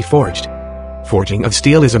usually forged. Forging of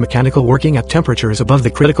steel is a mechanical working at temperatures above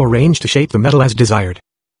the critical range to shape the metal as desired.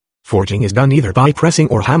 Forging is done either by pressing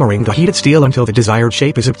or hammering the heated steel until the desired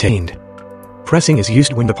shape is obtained. Pressing is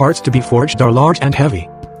used when the parts to be forged are large and heavy.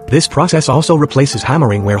 This process also replaces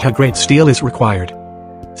hammering where high-grade steel is required.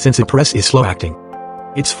 Since a press is slow-acting,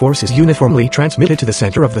 its force is uniformly transmitted to the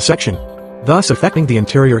center of the section, thus affecting the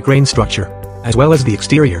interior grain structure, as well as the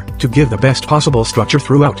exterior, to give the best possible structure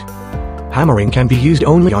throughout. Hammering can be used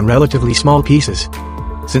only on relatively small pieces.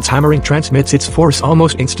 Since hammering transmits its force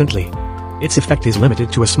almost instantly, its effect is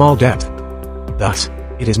limited to a small depth. Thus,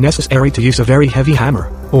 it is necessary to use a very heavy hammer,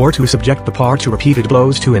 or to subject the part to repeated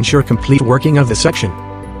blows to ensure complete working of the section.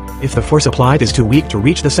 If the force applied is too weak to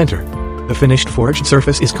reach the center, the finished forged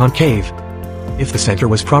surface is concave. If the center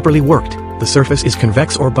was properly worked, the surface is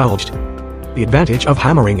convex or bulged. The advantage of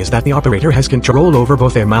hammering is that the operator has control over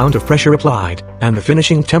both the amount of pressure applied and the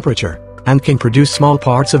finishing temperature, and can produce small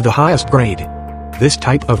parts of the highest grade. This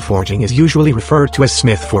type of forging is usually referred to as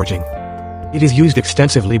smith forging. It is used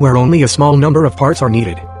extensively where only a small number of parts are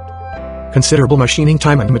needed. Considerable machining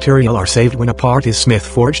time and material are saved when a part is smith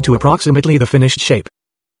forged to approximately the finished shape.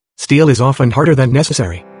 Steel is often harder than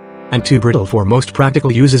necessary, and too brittle for most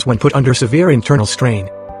practical uses when put under severe internal strain.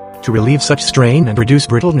 To relieve such strain and reduce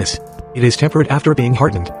brittleness, it is tempered after being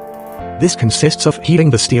hardened. This consists of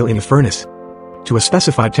heating the steel in a furnace to a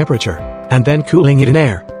specified temperature, and then cooling it in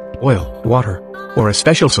air, oil, water, or a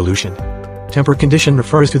special solution. Temper condition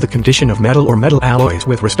refers to the condition of metal or metal alloys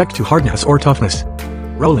with respect to hardness or toughness.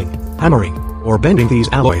 Rolling, hammering, or bending these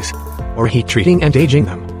alloys, or heat treating and aging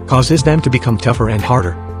them, causes them to become tougher and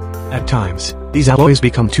harder. At times, these alloys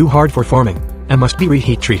become too hard for forming, and must be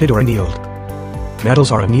reheat treated or annealed.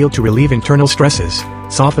 Metals are annealed to relieve internal stresses,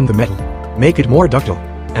 soften the metal, make it more ductile,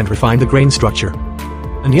 and refine the grain structure.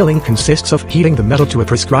 Annealing consists of heating the metal to a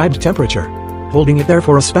prescribed temperature, holding it there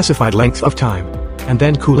for a specified length of time, and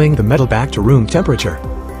then cooling the metal back to room temperature.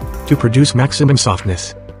 To produce maximum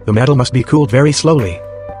softness, the metal must be cooled very slowly.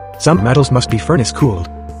 Some metals must be furnace cooled.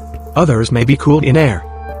 Others may be cooled in air.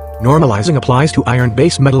 Normalizing applies to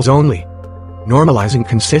iron-based metals only. Normalizing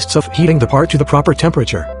consists of heating the part to the proper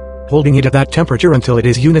temperature, holding it at that temperature until it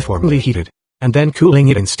is uniformly heated, and then cooling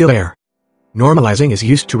it in still air. Normalizing is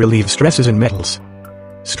used to relieve stresses in metals.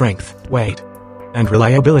 Strength, weight, and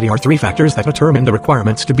reliability are 3 factors that determine the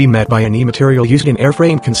requirements to be met by any material used in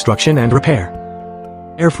airframe construction and repair.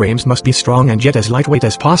 Airframes must be strong and yet as lightweight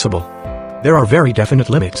as possible. There are very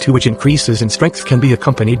definite limits to which increases in strength can be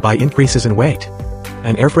accompanied by increases in weight.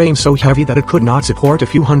 An airframe so heavy that it could not support a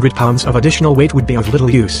few hundred pounds of additional weight would be of little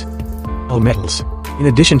use. All metals, in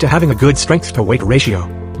addition to having a good strength-to-weight ratio,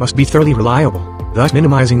 must be thoroughly reliable, thus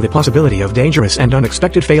minimizing the possibility of dangerous and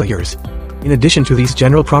unexpected failures. In addition to these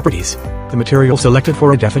general properties, the material selected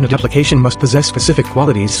for a definite application must possess specific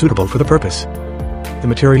qualities suitable for the purpose. The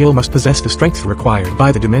material must possess the strength required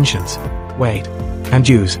by the dimensions, weight, and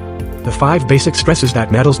use. The 5 basic stresses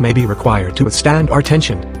that metals may be required to withstand are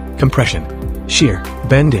tension, compression, shear,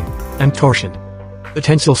 bending, and torsion. The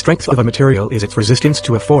tensile strength of a material is its resistance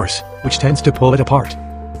to a force, which tends to pull it apart.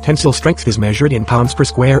 Tensile strength is measured in pounds per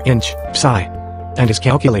square inch, psi, and is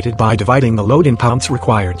calculated by dividing the load in pounds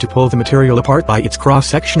required to pull the material apart by its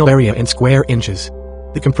cross-sectional area in square inches.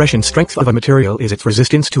 The compression strength of a material is its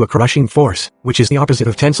resistance to a crushing force, which is the opposite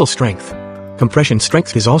of tensile strength. Compression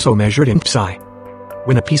strength is also measured in psi.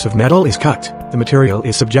 When a piece of metal is cut, the material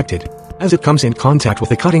is subjected, as it comes in contact with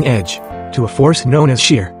the cutting edge, to a force known as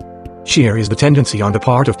shear. Shear is the tendency on the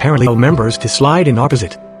part of parallel members to slide in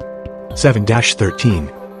opposite.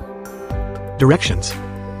 7-13. Directions.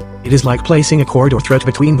 It is like placing a cord or thread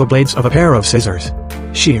between the blades of a pair of scissors.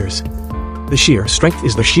 Shears. The shear strength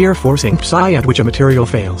is the shear force in psi at which a material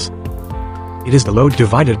fails. It is the load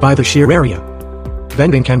divided by the shear area.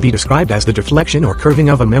 Bending can be described as the deflection or curving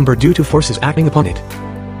of a member due to forces acting upon it.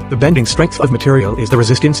 The bending strength of material is the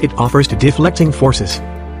resistance it offers to deflecting forces.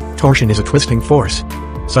 Torsion is a twisting force.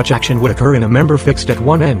 Such action would occur in a member fixed at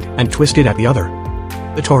one end and twisted at the other.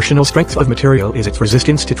 The torsional strength of material is its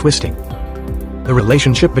resistance to twisting. The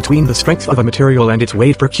relationship between the strength of a material and its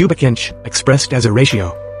weight per cubic inch, expressed as a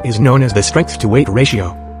ratio, is known as the strength-to-weight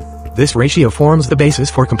ratio. This ratio forms the basis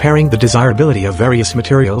for comparing the desirability of various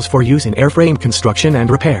materials for use in airframe construction and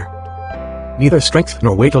repair. Neither strength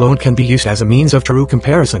nor weight alone can be used as a means of true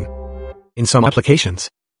comparison. In some applications,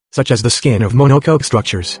 such as the skin of monocoque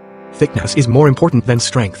structures, thickness is more important than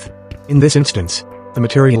strength. In this instance, the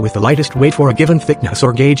material with the lightest weight for a given thickness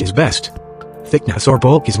or gauge is best. Thickness or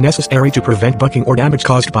bulk is necessary to prevent bucking or damage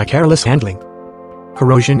caused by careless handling.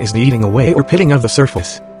 Corrosion is the eating away or pitting of the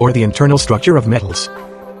surface, or the internal structure of metals.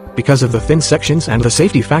 Because of the thin sections and the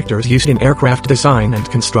safety factors used in aircraft design and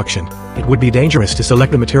construction, it would be dangerous to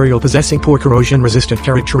select a material possessing poor corrosion-resistant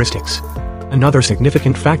characteristics. Another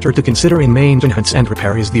significant factor to consider in maintenance and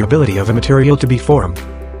repair is the ability of a material to be formed,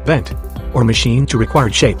 bent, or machined to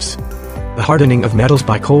required shapes. The hardening of metals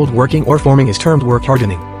by cold working or forming is termed work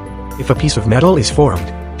hardening. If a piece of metal is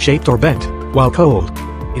formed, shaped or bent, while cold,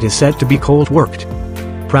 it is said to be cold worked.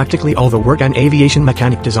 Practically all the work an aviation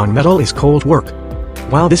mechanic does on metal is cold work.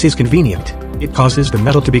 While this is convenient, it causes the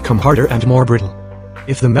metal to become harder and more brittle.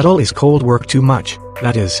 If the metal is cold worked too much,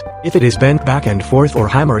 that is, if it is bent back and forth or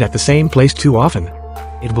hammered at the same place too often,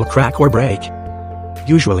 it will crack or break.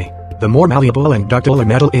 Usually, the more malleable and ductile a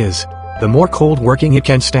metal is, the more cold working it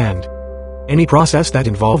can stand. Any process that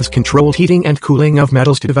involves controlled heating and cooling of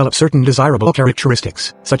metals to develop certain desirable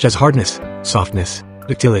characteristics, such as hardness, softness,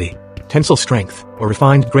 ductility, tensile strength, or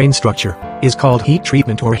refined grain structure, is called heat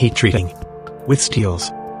treatment or heat treating. With steels,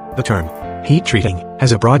 the term heat treating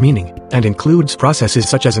has a broad meaning and includes processes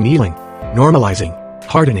such as annealing, normalizing,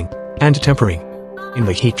 hardening, and tempering. In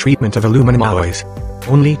the heat treatment of aluminum alloys,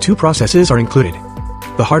 only 2 processes are included: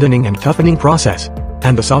 the hardening and toughening process,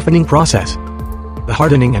 and the softening process. The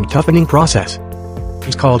hardening and toughening process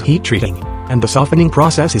is called heat treating, and the softening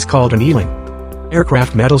process is called annealing.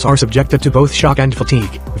 Aircraft metals are subjected to both shock and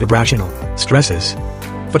fatigue, vibrational stresses.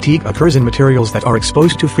 Fatigue occurs in materials that are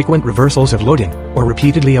exposed to frequent reversals of loading, or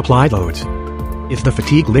repeatedly applied loads. If the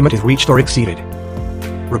fatigue limit is reached or exceeded,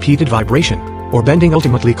 repeated vibration or bending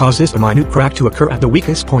ultimately causes a minute crack to occur at the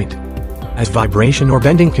weakest point. As vibration or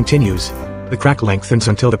bending continues, the crack lengthens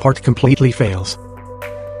until the part completely fails.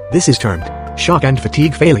 This is termed shock and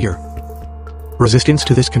fatigue failure. Resistance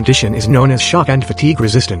to this condition is known as shock and fatigue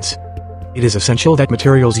resistance. It is essential that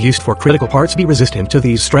materials used for critical parts be resistant to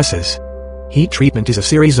these stresses. Heat treatment is a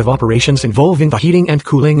series of operations involving the heating and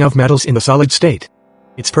cooling of metals in the solid state.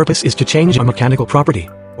 Its purpose is to change a mechanical property,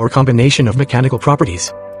 or combination of mechanical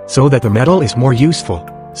properties, so that the metal is more useful,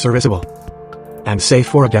 serviceable, and safe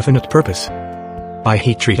for a definite purpose. By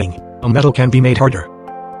heat treating, a metal can be made harder,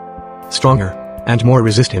 stronger, and more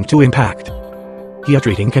resistant to impact. Heat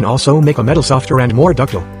treating can also make a metal softer and more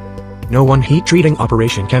ductile. No one heat treating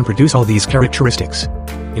operation can produce all these characteristics.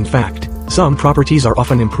 In fact, some properties are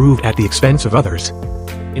often improved at the expense of others.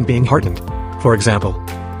 In being hardened, for example,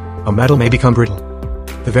 a metal may become brittle.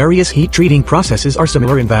 The various heat treating processes are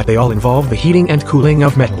similar in that they all involve the heating and cooling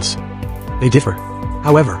of metals. They differ,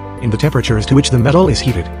 however, in the temperatures to which the metal is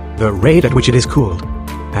heated, the rate at which it is cooled,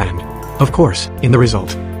 and, of course, in the result.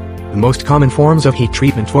 The most common forms of heat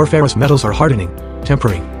treatment for ferrous metals are hardening,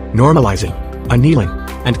 tempering, normalizing, annealing,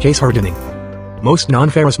 and case hardening. Most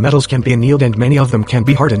non-ferrous metals can be annealed and many of them can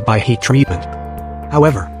be hardened by heat treatment.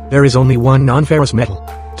 However, there is only one non-ferrous metal,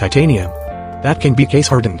 titanium, that can be case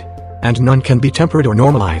hardened, and none can be tempered or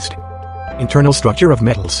normalized. Internal structure of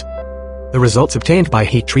metals. The results obtained by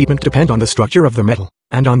heat treatment depend on the structure of the metal,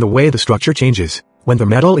 and on the way the structure changes when the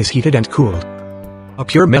metal is heated and cooled. A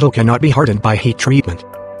pure metal cannot be hardened by heat treatment,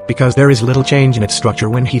 because there is little change in its structure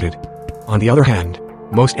when heated. On the other hand,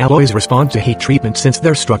 most alloys respond to heat treatment since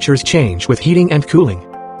their structures change with heating and cooling.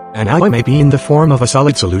 An alloy may be in the form of a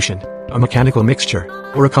solid solution, a mechanical mixture,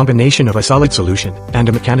 or a combination of a solid solution and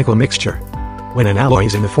a mechanical mixture. When an alloy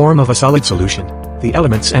is in the form of a solid solution, the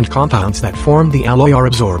elements and compounds that form the alloy are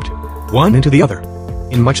absorbed, one into the other,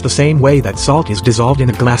 in much the same way that salt is dissolved in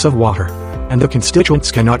a glass of water, and the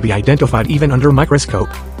constituents cannot be identified even under microscope.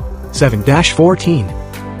 7-14.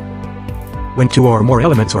 When two or more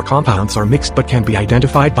elements or compounds are mixed but can be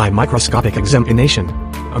identified by microscopic examination,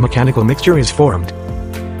 a mechanical mixture is formed.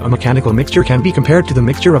 A mechanical mixture can be compared to the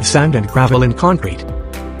mixture of sand and gravel in concrete.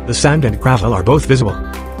 The sand and gravel are both visible.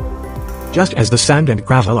 Just as the sand and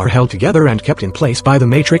gravel are held together and kept in place by the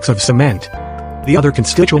matrix of cement, the other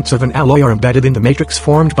constituents of an alloy are embedded in the matrix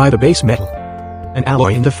formed by the base metal. An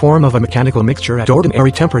alloy in the form of a mechanical mixture at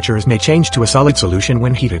ordinary temperatures may change to a solid solution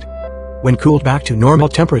when heated. When cooled back to normal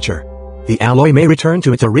temperature, the alloy may return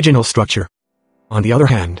to its original structure. On the other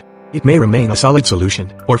hand, it may remain a solid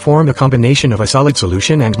solution or form a combination of a solid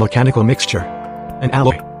solution and mechanical mixture. An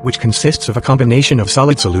alloy, which consists of a combination of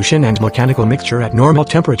solid solution and mechanical mixture at normal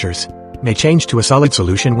temperatures, may change to a solid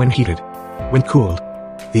solution when heated. When cooled,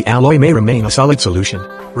 the alloy may remain a solid solution,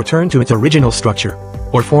 return to its original structure,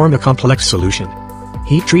 or form a complex solution.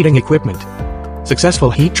 Heat treating equipment.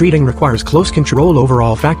 Successful heat treating requires close control over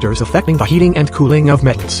all factors affecting the heating and cooling of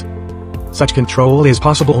metals. Such control is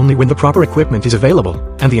possible only when the proper equipment is available,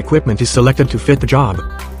 and the equipment is selected to fit the job.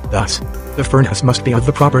 Thus, the furnace must be of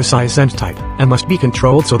the proper size and type, and must be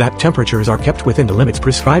controlled so that temperatures are kept within the limits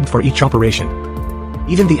prescribed for each operation.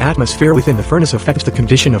 Even the atmosphere within the furnace affects the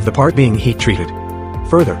condition of the part being heat treated.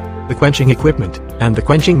 Further, the quenching equipment and the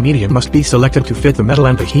quenching medium must be selected to fit the metal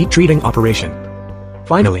and the heat treating operation.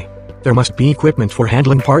 Finally, there must be equipment for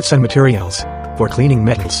handling parts and materials, for cleaning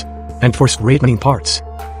metals, and for straightening parts.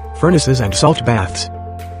 Furnaces and salt baths.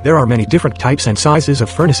 There are many different types and sizes of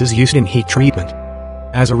furnaces used in heat treatment.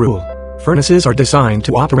 As a rule, furnaces are designed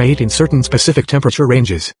to operate in certain specific temperature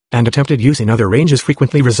ranges, and attempted use in other ranges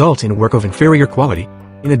frequently results in work of inferior quality.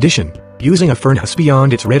 In addition, using a furnace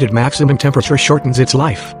beyond its rated maximum temperature shortens its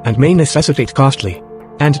life and may necessitate costly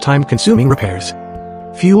and time-consuming repairs.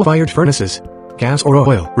 Fuel-fired furnaces, gas or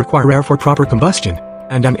oil, require air for proper combustion,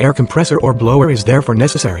 and an air compressor or blower is therefore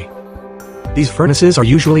necessary. These furnaces are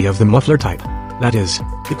usually of the muffler type. That is,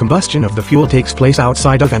 the combustion of the fuel takes place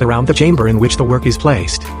outside of and around the chamber in which the work is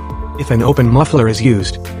placed. If an open muffler is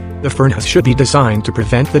used, the furnace should be designed to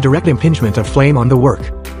prevent the direct impingement of flame on the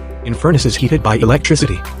work. In furnaces heated by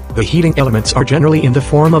electricity, the heating elements are generally in the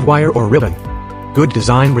form of wire or ribbon. Good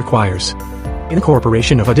design requires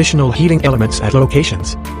incorporation of additional heating elements at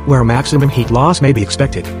locations where maximum heat loss may be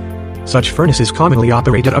expected. Such furnaces commonly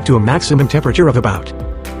operate at up to a maximum temperature of about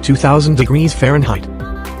 2000 degrees Fahrenheit.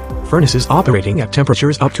 Furnaces operating at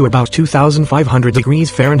temperatures up to about 2500 degrees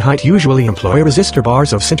Fahrenheit usually employ resistor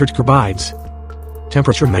bars of sintered carbides.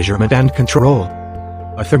 Temperature measurement and control.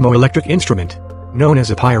 A thermoelectric instrument, known as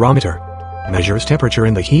a pyrometer, measures temperature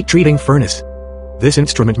in the heat treating furnace. This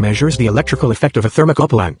instrument measures the electrical effect of a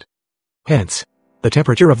thermocouple and, hence, the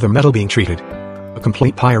temperature of the metal being treated. A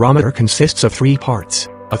complete pyrometer consists of 3 parts: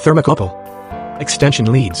 a thermocouple,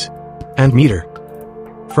 extension leads, and meter.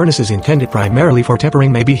 Furnaces intended primarily for tempering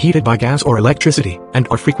may be heated by gas or electricity, and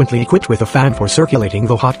are frequently equipped with a fan for circulating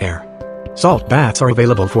the hot air. Salt baths are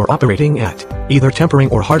available for operating at either tempering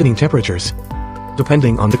or hardening temperatures.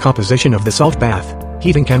 Depending on the composition of the salt bath,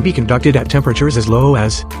 heating can be conducted at temperatures as low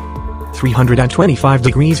as 325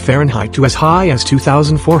 degrees Fahrenheit to as high as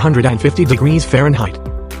 2450 degrees Fahrenheit.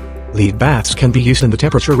 Lead baths can be used in the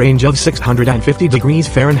temperature range of 650 degrees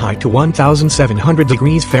Fahrenheit to 1700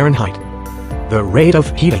 degrees Fahrenheit. The rate of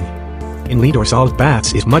heating in lead or salt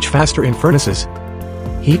baths is much faster in furnaces.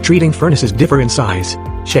 Heat treating furnaces differ in size,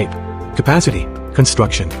 shape, capacity,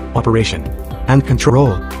 construction, operation, and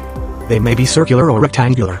control. They may be circular or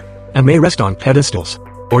rectangular, and may rest on pedestals,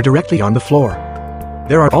 or directly on the floor.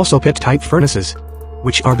 There are also pit-type furnaces,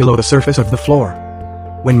 which are below the surface of the floor.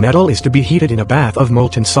 When metal is to be heated in a bath of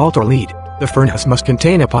molten salt or lead, the furnace must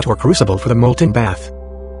contain a pot or crucible for the molten bath.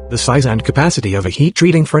 The size and capacity of a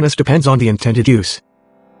heat-treating furnace depends on the intended use.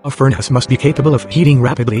 A furnace must be capable of heating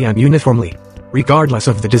rapidly and uniformly. regardless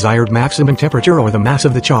of the desired maximum temperature or the mass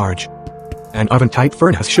of the charge. An oven-type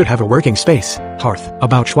furnace should have a working space, hearth,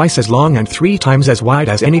 about twice as long and 3 times as wide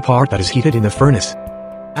as any part that is heated in the furnace.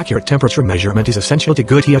 Accurate temperature measurement is essential to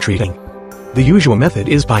good heat treating. The usual method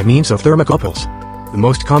is by means of thermocouples. The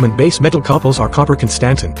most common base metal couples are copper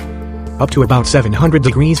Constantan, up to about 700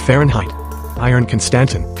 degrees Fahrenheit, iron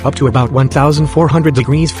Constantan, up to about 1400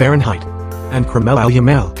 degrees Fahrenheit, and chromel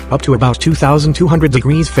alumel, up to about 2200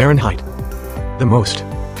 degrees Fahrenheit. The most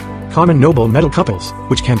common noble metal couples,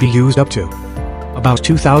 which can be used up to about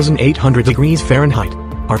 2800 degrees Fahrenheit,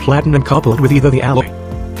 are platinum coupled with either the alloy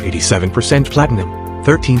 87% platinum,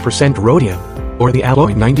 13% rhodium, or the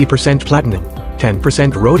alloy 90% platinum,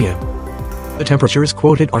 10% rhodium. The temperatures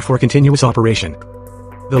quoted are for continuous operation.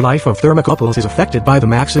 The life of thermocouples is affected by the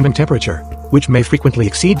maximum temperature, which may frequently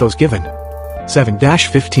exceed those given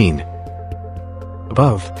 7-15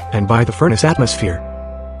 above, and by the furnace atmosphere.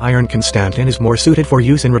 Iron Constantan is more suited for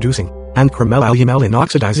use in reducing, and chromel alumel in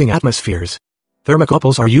oxidizing atmospheres.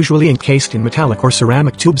 Thermocouples are usually encased in metallic or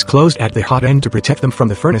ceramic tubes closed at the hot end to protect them from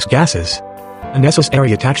the furnace gases. A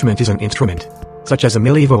necessary attachment is an instrument, such as a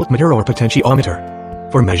millivoltmeter or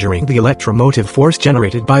potentiometer, for measuring the electromotive force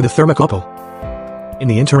generated by the thermocouple. In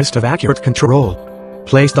the interest of accurate control,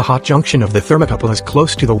 place the hot junction of the thermocouple as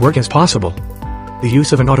close to the work as possible. The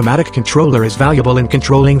use of an automatic controller is valuable in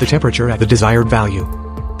controlling the temperature at the desired value.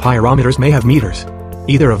 Pyrometers may have meters,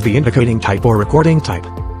 either of the indicating type or recording type.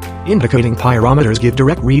 Indicating pyrometers give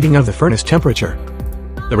direct reading of the furnace temperature.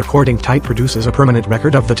 The recording type produces a permanent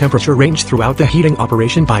record of the temperature range throughout the heating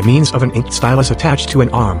operation by means of an inked stylus attached to an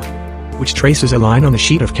arm, which traces a line on a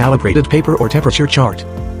sheet of calibrated paper or temperature chart.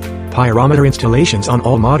 Pyrometer installations on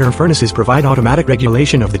all modern furnaces provide automatic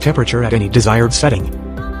regulation of the temperature at any desired setting.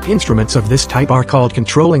 Instruments of this type are called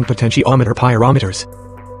controlling potentiometer pyrometers.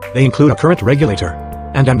 They include a current regulator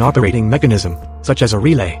and an operating mechanism, such as a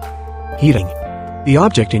relay. Heating. The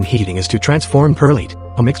object in heating is to transform perlite,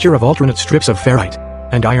 a mixture of alternate strips of ferrite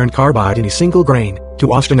and iron carbide in a single grain, to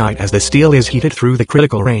austenite as the steel is heated through the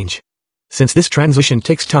critical range. Since this transition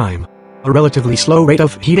takes time, a relatively slow rate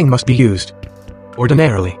of heating must be used.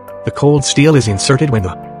 Ordinarily, the cold steel is inserted when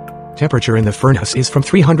the temperature in the furnace is from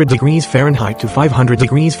 300 degrees Fahrenheit to 500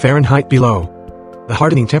 degrees Fahrenheit below the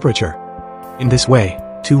hardening temperature. In this way,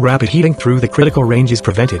 too rapid heating through the critical range is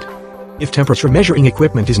prevented. If temperature measuring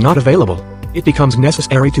equipment is not available, it becomes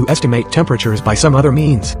necessary to estimate temperatures by some other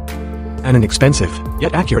means. An inexpensive,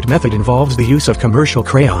 yet accurate method involves the use of commercial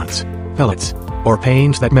crayons, pellets, or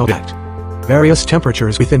paints that melt at various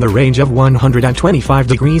temperatures within the range of 125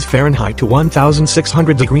 degrees Fahrenheit to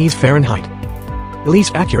 1600 degrees Fahrenheit. The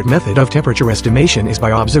least accurate method of temperature estimation is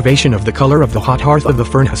by observation of the color of the hot hearth of the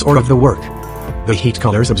furnace or of the work. The heat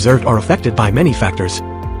colors observed are affected by many factors,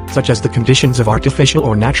 such as the conditions of artificial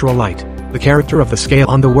or natural light, the character of the scale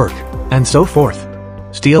on the work, and so forth.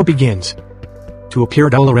 Steel begins to appear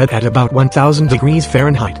dull red at about 1000 degrees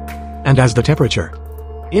Fahrenheit, and as the temperature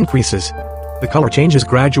increases, the color changes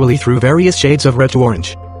gradually through various shades of red to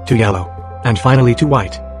orange, to yellow, and finally to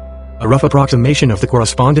white. A rough approximation of the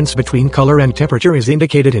correspondence between color and temperature is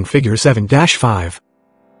indicated in figure 7-5.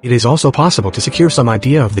 It is also possible to secure some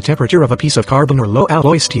idea of the temperature of a piece of carbon or low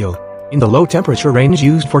alloy steel, in the low temperature range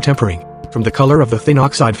used for tempering, from the color of the thin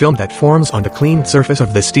oxide film that forms on the cleaned surface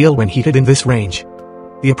of the steel when heated in this range.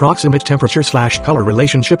 The approximate temperature/color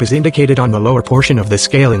relationship is indicated on the lower portion of the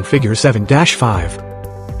scale in figure 7-5.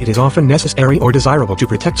 It is often necessary or desirable to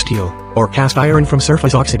protect steel or cast iron from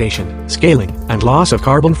surface oxidation, scaling, and loss of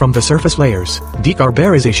carbon from the surface layers,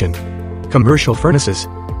 decarburization. Commercial furnaces,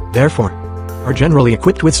 therefore, are generally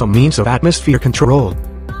equipped with some means of atmosphere control.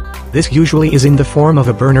 This usually is in the form of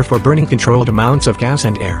a burner for burning controlled amounts of gas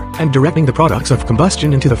and air, and directing the products of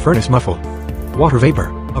combustion into the furnace muffle. Water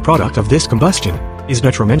vapor, a product of this combustion, is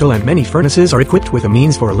detrimental, and many furnaces are equipped with a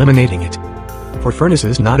means for eliminating it. For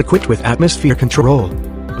furnaces not equipped with atmosphere control,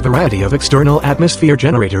 a variety of external atmosphere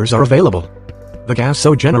generators are available. The gas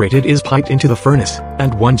so generated is piped into the furnace,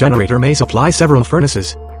 and one generator may supply several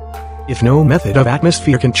furnaces. If no method of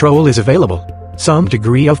atmosphere control is available, some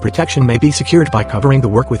degree of protection may be secured by covering the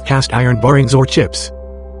work with cast iron borings or chips.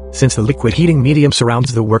 Since the liquid heating medium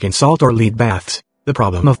surrounds the work in salt or lead baths, the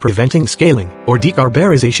problem of preventing scaling or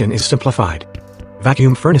decarburization is simplified.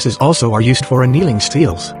 Vacuum furnaces also are used for annealing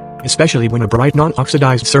steels, especially when a bright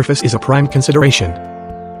non-oxidized surface is a prime consideration.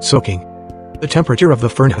 Soaking. The temperature of the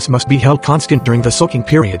furnace must be held constant during the soaking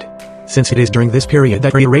period, since it is during this period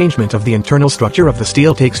that rearrangement of the internal structure of the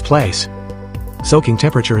steel takes place. Soaking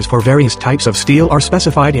temperatures for various types of steel are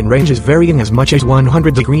specified in ranges varying as much as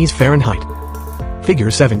 100 degrees Fahrenheit. Figure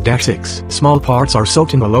 7-6. Small parts are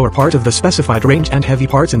soaked in the lower part of the specified range and heavy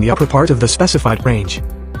parts in the upper part of the specified range.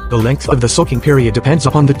 The length of the soaking period depends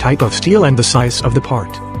upon the type of steel and the size of the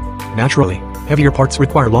part. Naturally, heavier parts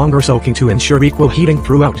require longer soaking to ensure equal heating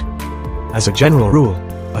throughout. As a general rule,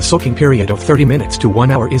 a soaking period of 30 minutes to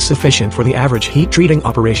 1 hour is sufficient for the average heat treating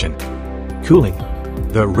operation. Cooling.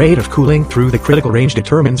 The rate of cooling through the critical range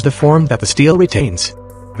determines the form that the steel retains.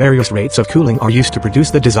 Various rates of cooling are used to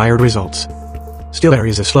produce the desired results. Still air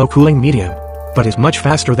is a slow cooling medium, but is much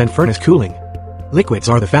faster than furnace cooling. Liquids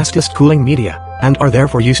are the fastest cooling media, and are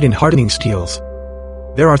therefore used in hardening steels.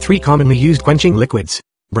 There are 3 commonly used quenching liquids: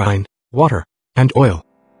 brine, water, and oil.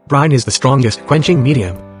 Brine is the strongest quenching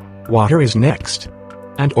medium. Water is next.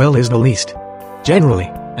 And oil is the least.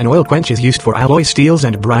 Generally, an oil quench is used for alloy steels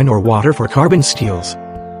and brine or water for carbon steels.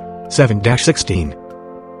 7-16.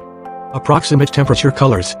 Approximate temperature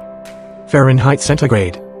colors. Fahrenheit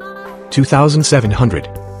centigrade. 2700,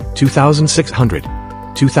 2600,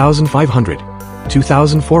 2500,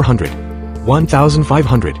 2400,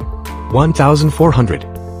 1500, 1400,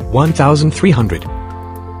 1300.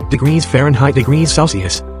 Degrees Fahrenheit, degrees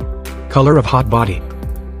Celsius. Color of hot body.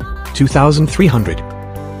 2300,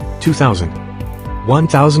 2000,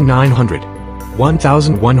 1900,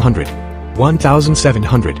 1100,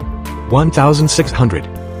 1700, 1600,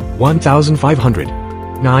 1500,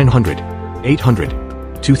 900, 800.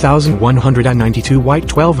 2192 white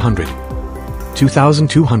 1200,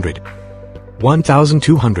 2200,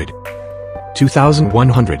 1200,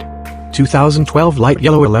 2100, 2012 light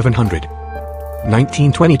yellow 1100,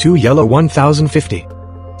 1922 yellow 1050,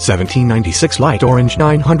 1796 light orange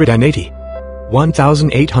 980,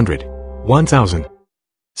 1800, 1000,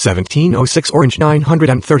 1706 orange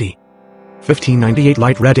 930, 1598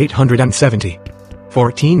 light red 870,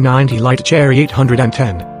 1490 light cherry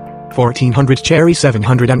 810, 1400 cherry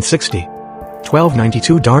 760,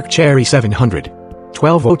 1292 dark cherry 700,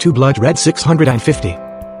 1202 blood red 650,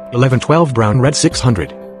 1112 brown red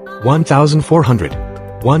 600, 1400,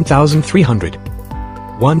 1300,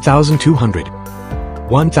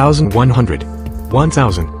 1200, 1100,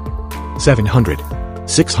 1700,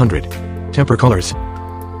 600. Temper colors.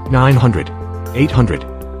 900,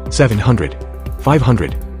 800, 700,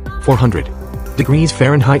 500, 400. Degrees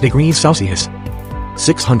Fahrenheit, degrees Celsius.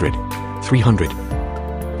 600, 300,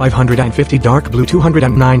 550 dark blue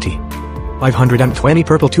 290, 520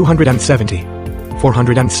 purple 270,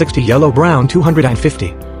 460 yellow brown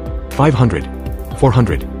 250, 500,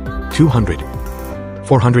 400, 200,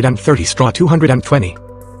 430 straw 220,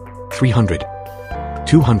 300,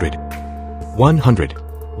 200, 100,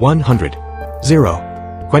 100,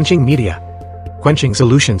 0. Quenching media. Quenching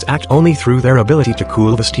solutions act only through their ability to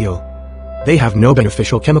cool the steel. They have no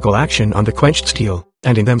beneficial chemical action on the quenched steel,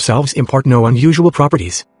 and in themselves impart no unusual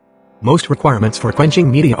properties. Most requirements for quenching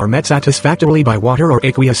media are met satisfactorily by water or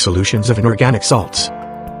aqueous solutions of inorganic salts,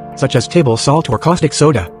 such as table salt or caustic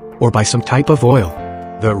soda, or by some type of oil.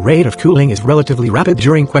 The rate of cooling is relatively rapid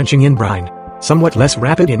during quenching in brine, somewhat less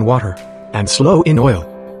rapid in water, and slow in oil.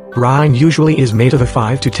 Brine usually is made of a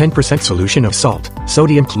 5 to 10% solution of salt,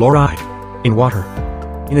 sodium chloride, in water.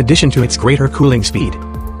 In addition to its greater cooling speed,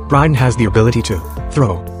 brine has the ability to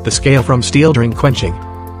throw the scale from steel during quenching.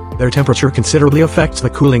 Their temperature considerably affects the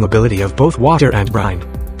cooling ability of both water and brine,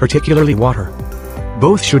 particularly water.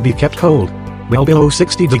 Both should be kept cold, well below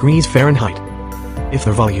 60 degrees Fahrenheit. If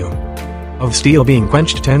the volume of steel being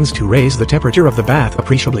quenched tends to raise the temperature of the bath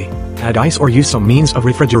appreciably, add ice or use some means of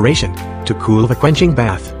refrigeration to cool the quenching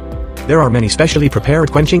bath. There are many specially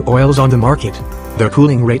prepared quenching oils on the market. Their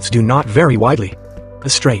cooling rates do not vary widely. A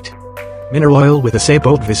straight mineral oil with a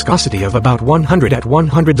sabote viscosity of about 100 at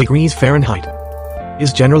 100 degrees Fahrenheit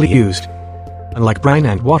is generally used. Unlike brine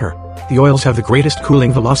and water, the oils have the greatest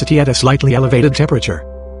cooling velocity at a slightly elevated temperature,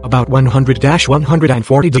 about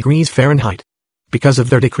 100-140 degrees Fahrenheit, because of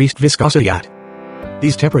their decreased viscosity at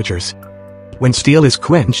these temperatures. When steel is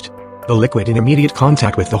quenched, the liquid in immediate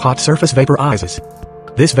contact with the hot surface vaporizes.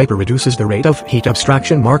 This vapor reduces the rate of heat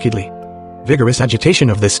abstraction markedly. Vigorous agitation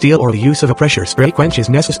of the steel or the use of a pressure spray quench is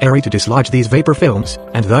necessary to dislodge these vapor films,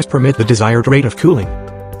 and thus permit the desired rate of cooling.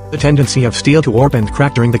 The tendency of steel to warp and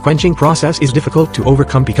crack during the quenching process is difficult to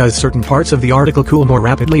overcome because certain parts of the article cool more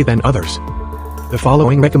rapidly than others. The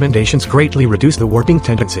following recommendations greatly reduce the warping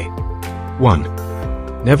tendency.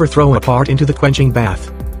 1. Never throw a part into the quenching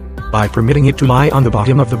bath. By permitting it to lie on the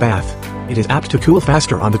bottom of the bath, it is apt to cool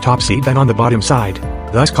faster on the top side than on the bottom side,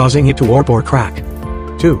 thus causing it to warp or crack.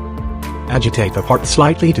 2. Agitate the part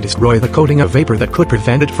slightly to destroy the coating of vapor that could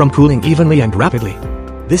prevent it from cooling evenly and rapidly.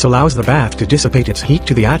 This allows the bath to dissipate its heat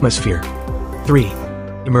to the atmosphere. 3.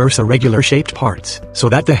 Immerse irregular shaped parts, so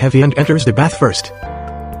that the heavy end enters the bath first.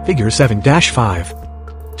 Figure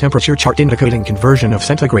 7-5. Temperature chart indicating conversion of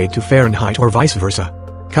centigrade to Fahrenheit or vice versa.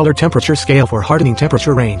 Color temperature scale for hardening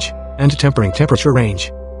temperature range, and tempering temperature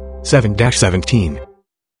range. 7-17.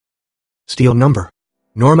 Steel number.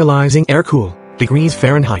 Normalizing air cool, degrees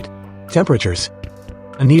Fahrenheit. Temperatures.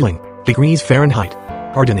 Annealing, degrees Fahrenheit.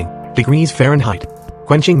 Hardening, degrees Fahrenheit.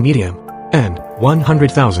 Quenching medium, and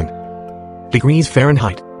 100,000 degrees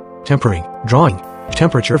Fahrenheit. Tempering, drawing,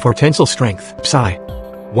 temperature for tensile strength, psi.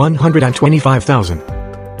 125,000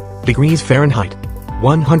 degrees Fahrenheit.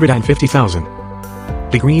 150,000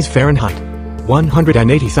 degrees Fahrenheit.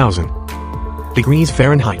 180,000 degrees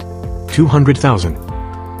Fahrenheit. 200,000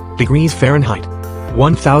 degrees Fahrenheit.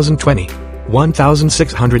 1020,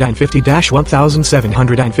 1650-1750,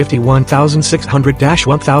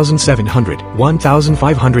 1600-1700,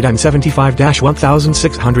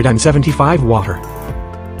 1575-1675 water.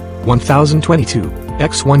 1022,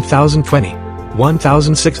 x 1020,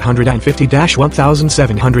 1650-1750,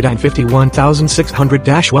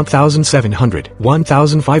 1600-1700,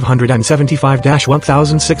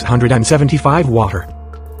 1575-1675 water.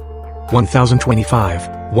 1025,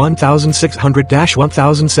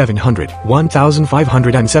 1600-1700,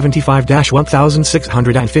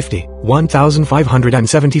 1575-1650,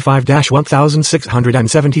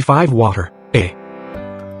 1575-1675 water. A.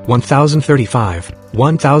 1035,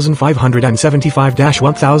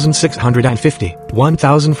 1575-1650,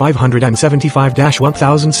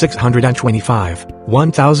 1575-1625,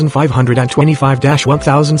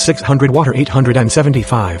 1525-1600 water.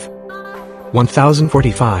 875.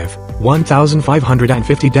 1045,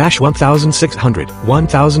 1550-1600,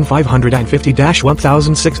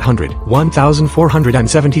 1550-1600,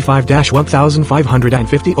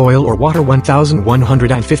 1475-1550 oil or water.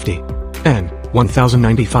 1150. N.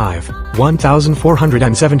 1095,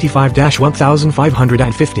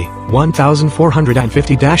 1475-1550,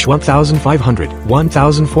 1450-1500,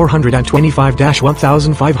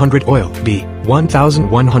 1425-1500 oil. B.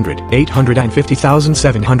 1100,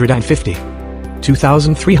 850,750.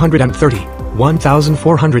 2330,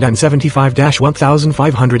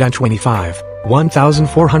 1475-1525,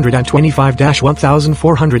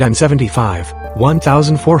 1425-1475,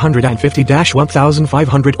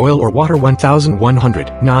 1450-1500 oil or water.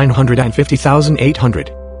 1100,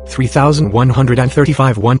 950,800.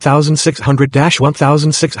 3135,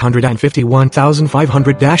 1600-1650,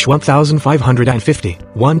 1500-1550,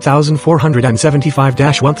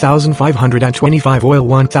 1475-1525 oil.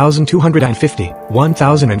 1250,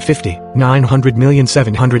 1050,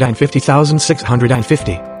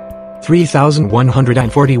 900,750,650.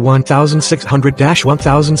 3140,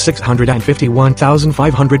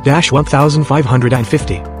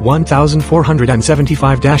 1600-1650, 1500-1550,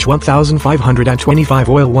 1475-1525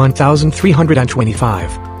 oil.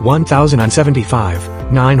 1325, 1075,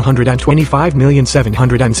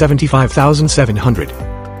 925,775,700.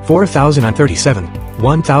 4037,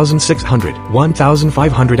 1600,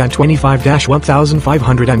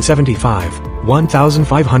 1525-1575,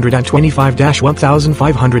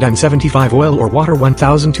 1525-1575 oil or water.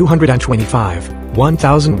 1225,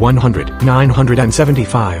 1100,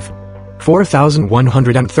 975,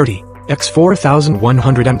 4130, x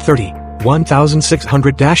 4130,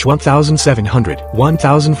 1600-1700,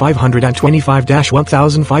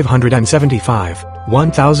 1525-1575,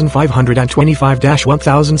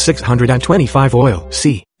 1525-1625 oil.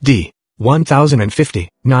 C. D. 1050,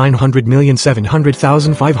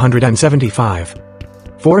 900,700,575.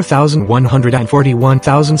 4140,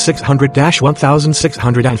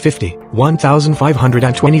 1600-1650,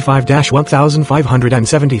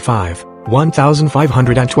 1525-1575,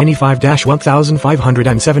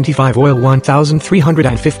 1525-1575 oil.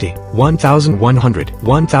 1350, 1100,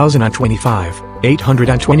 1025,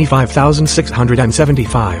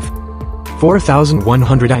 825,675.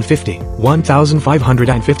 4150,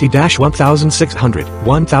 1550-1600,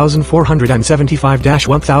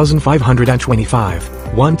 1475-1525,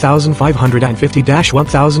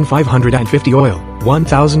 1550-1550 oil.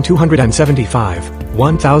 1275,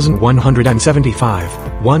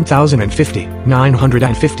 1175, 1050,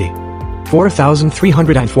 950.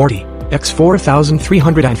 4340, x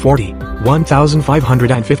 4340,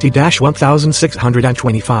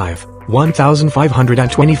 1550-1625,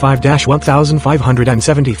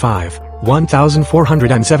 1525-1575,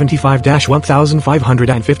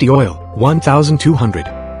 1475-1550 oil. 1200,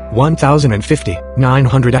 1050,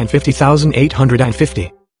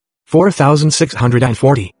 950,850.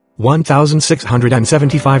 4640,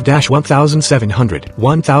 1675-1700,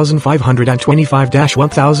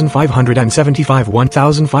 1525-1575,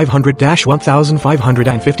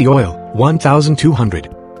 1500-1550 oil, 1200,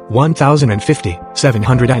 1050,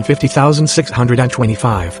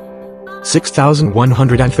 750,625.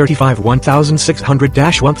 6135,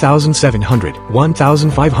 1600-1700,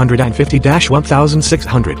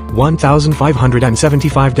 1550-1600,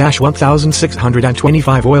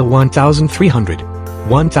 1575-1625 oil, 1300,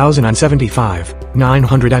 1075,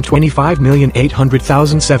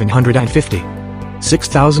 925,800,750.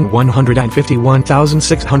 6150,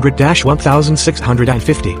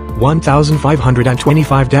 1600-1650,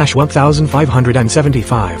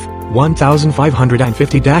 1525-1575,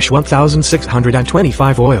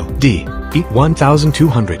 1550-1625 oil, D, E,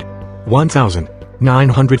 1200, 1000,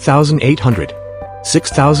 900,800,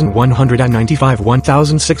 6195,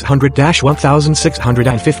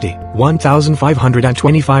 1600-1650,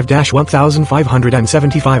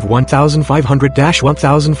 1525-1575,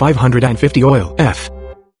 1500-1550 oil, F,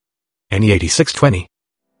 NE 8620,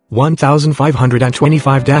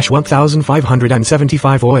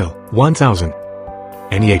 1525-1575 oil, 1000.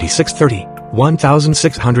 NE 8630,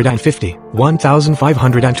 1650,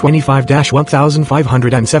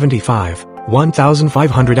 1525-1575,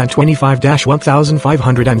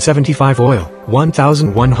 1525-1575 oil,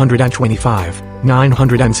 1125,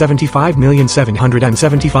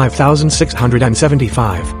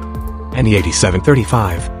 975,775,675. NE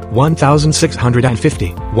 8735,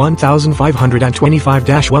 1650,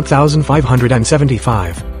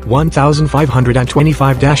 1525-1575,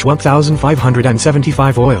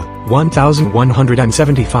 1525-1575 oil,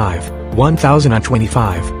 1175,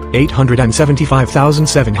 1025,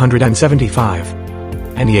 875,775.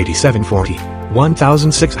 NE 8740,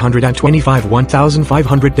 1625,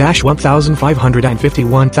 1500-1550,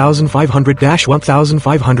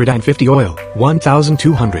 1500-1550 oil,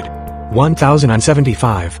 1200,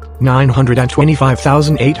 1075,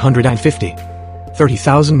 925,850.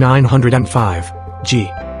 30,905. G,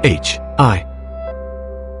 H, I.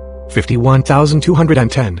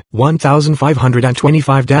 51,210,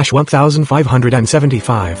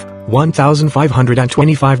 1525-1575,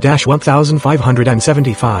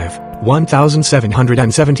 1525-1575,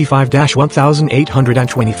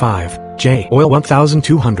 1775-1825, J, oil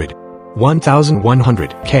 1200,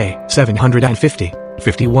 1100, K, 750,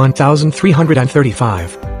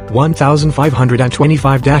 51,335,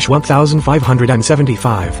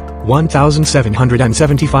 1525-1575,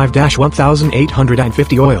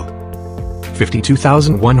 1775-1850 oil,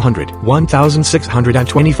 52,100,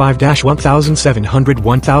 1625-1700,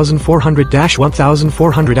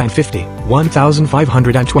 1400-1450,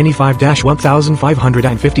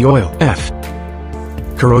 1525-1550 oil, F.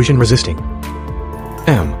 Corrosion resisting.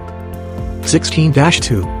 M.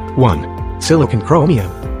 16-2, 1. Silicon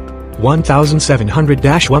chromium.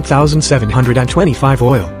 1700-1725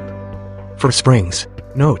 oil. For springs,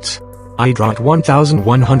 notes. I draw at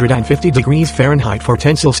 1150 degrees Fahrenheit for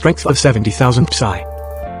tensile strength of 70,000 psi.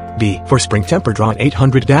 B. For spring temper draw at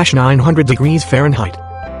 800-900 degrees Fahrenheit.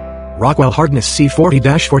 Rockwell hardness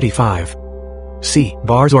C40-45. C.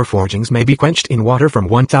 Bars or forgings may be quenched in water from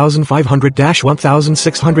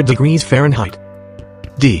 1500-1600 degrees Fahrenheit.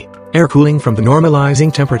 D. Air cooling from the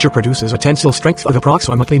normalizing temperature produces a tensile strength of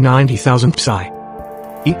approximately 90,000 psi.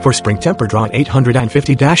 E. For spring temper draw at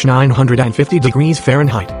 850-950 degrees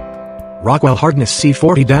Fahrenheit. Rockwell hardness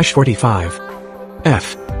C40-45.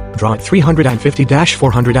 F. Draw at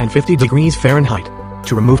 350-450 degrees Fahrenheit.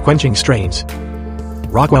 To remove quenching strains.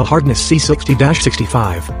 Rockwell hardness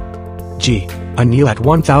C60-65. G. Anneal at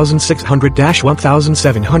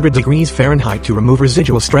 1600-1700 degrees Fahrenheit to remove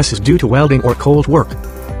residual stresses due to welding or cold work.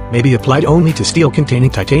 May be applied only to steel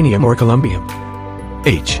containing titanium or columbium.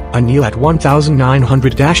 H. Anneal at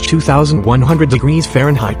 1900-2100 degrees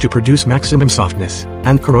Fahrenheit to produce maximum softness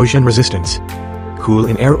and corrosion resistance. Cool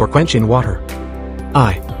in air or quench in water.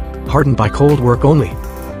 I. Harden by cold work only.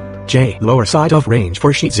 J. Lower side of range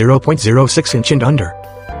for sheet 0.06 inch and under.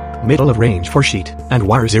 Middle of range for sheet and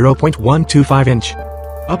wire 0.125 inch.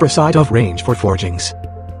 Upper side of range for forgings.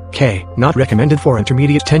 K. Not recommended for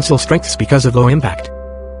intermediate tensile strengths because of low impact.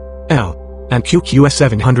 L. And QQS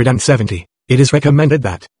 770. It is recommended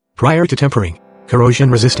that, prior to tempering,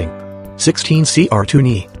 corrosion resisting 16 Cr2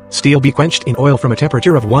 Ni, steel be quenched in oil from a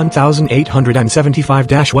temperature of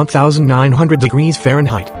 1875-1900 degrees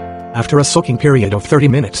Fahrenheit, after a soaking period of 30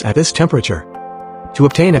 minutes at this temperature. To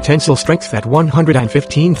obtain a tensile strength at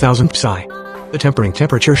 115,000 psi, the tempering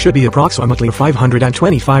temperature should be approximately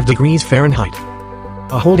 525 degrees Fahrenheit.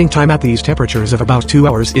 A holding time at these temperatures of about 2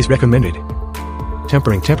 hours is recommended.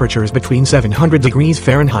 Tempering temperatures between 700 degrees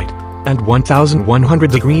Fahrenheit and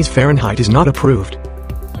 1100 degrees Fahrenheit is not approved.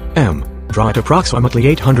 M. Draw at approximately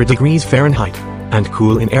 800 degrees Fahrenheit and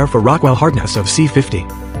cool in air for Rockwell hardness of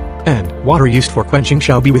C50. N. Water used for quenching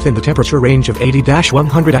shall be within the temperature range of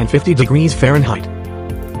 80-150 degrees Fahrenheit.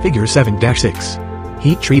 Figure 7-6.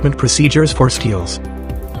 Heat treatment procedures for steels.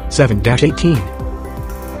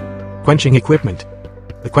 7-18. Quenching equipment.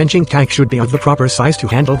 The quenching tank should be of the proper size to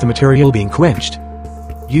handle the material being quenched.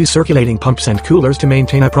 Use circulating pumps and coolers to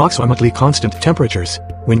maintain approximately constant temperatures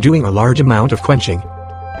when doing a large amount of quenching.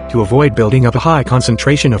 To avoid building up a high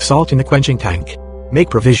concentration of salt in the quenching tank, make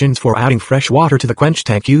provisions for adding fresh water to the quench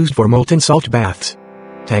tank used for molten salt baths.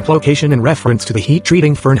 Tank location in reference to the heat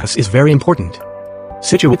treating furnace is very important.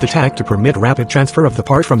 Situate the tank to permit rapid transfer of the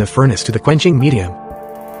part from the furnace to the quenching medium.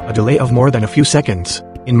 A delay of more than a few seconds,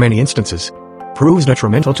 in many instances, proves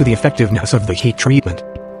detrimental to the effectiveness of the heat treatment.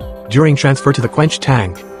 During transfer to the quench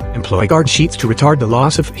tank, employ guard sheets to retard the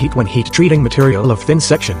loss of heat when heat treating material of thin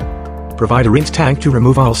section. Provide a rinse tank to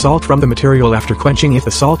remove all salt from the material after quenching if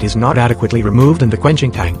the salt is not adequately removed in the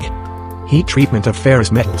quenching tank. Heat treatment of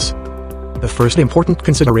ferrous metals. The first important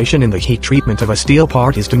consideration in the heat treatment of a steel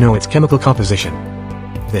part is to know its chemical composition.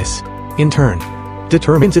 This, in turn,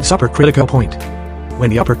 determines its upper critical point. When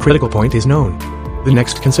the upper critical point is known, the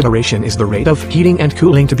next consideration is the rate of heating and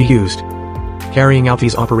cooling to be used. Carrying out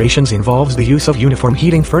these operations involves the use of uniform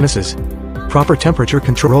heating furnaces, proper temperature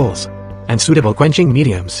controls, and suitable quenching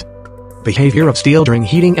mediums. Behavior of steel during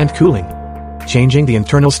heating and cooling. Changing the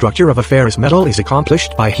internal structure of a ferrous metal is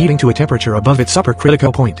accomplished by heating to a temperature above its upper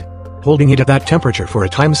critical point, holding it at that temperature for a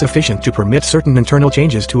time sufficient to permit certain internal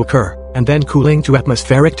changes to occur, and then cooling to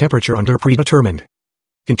atmospheric temperature under predetermined,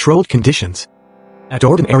 controlled conditions. At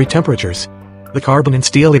ordinary temperatures, the carbon in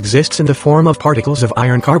steel exists in the form of particles of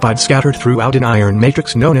iron carbide scattered throughout an iron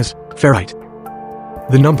matrix known as ferrite.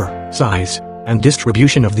 The number, size, and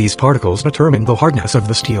distribution of these particles determine the hardness of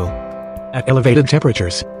the steel. At elevated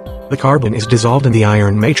temperatures, the carbon is dissolved in the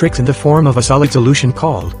iron matrix in the form of a solid solution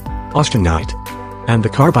called austenite, and the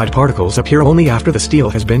carbide particles appear only after the steel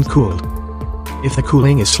has been cooled. If the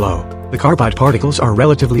cooling is slow, the carbide particles are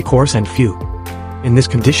relatively coarse and few. In this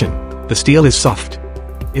condition, the steel is soft.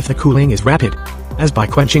 If the cooling is rapid, as by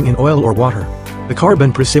quenching in oil or water, the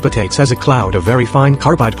carbon precipitates as a cloud of very fine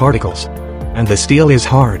carbide particles, and the steel is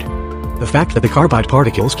hard. The fact that the carbide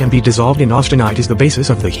particles can be dissolved in austenite is the basis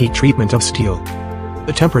of the heat treatment of steel.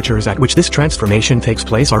 The temperatures at which this transformation takes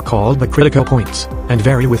place are called the critical points, and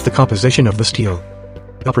vary with the composition of the steel.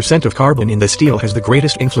 The percent of carbon in the steel has the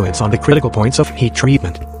greatest influence on the critical points of heat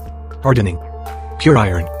treatment. Hardening. Pure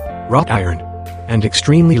iron, wrought iron, and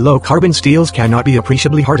extremely low carbon steels cannot be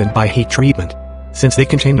appreciably hardened by heat treatment, since they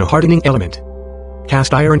contain no hardening element.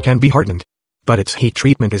 Cast iron can be hardened, but its heat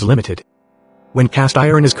treatment is limited. When cast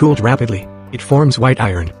iron is cooled rapidly, it forms white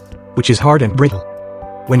iron, which is hard and brittle.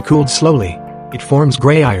 When cooled slowly, it forms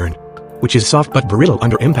gray iron, which is soft but brittle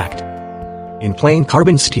under impact. In plain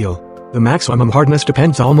carbon steel, the maximum hardness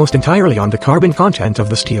depends almost entirely on the carbon content of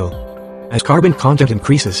the steel. As carbon content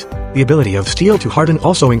increases, the ability of steel to harden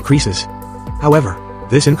also increases. However,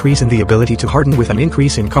 this increase in the ability to harden with an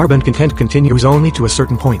increase in carbon content continues only to a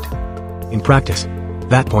certain point. In practice,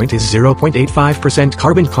 that point is 0.85%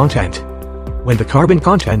 carbon content. When the carbon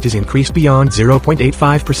content is increased beyond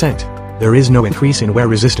 0.85%, there is no increase in wear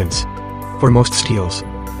resistance. For most steels,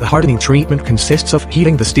 the hardening treatment consists of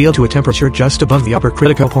heating the steel to a temperature just above the upper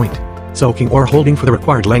critical point, soaking or holding for the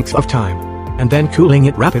required length of time, and then cooling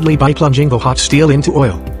it rapidly by plunging the hot steel into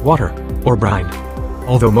oil, water, or brine.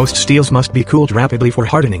 Although most steels must be cooled rapidly for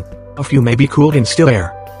hardening, a few may be cooled in still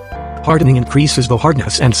air. Hardening increases the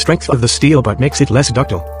hardness and strength of the steel but makes it less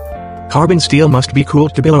ductile. Carbon steel must be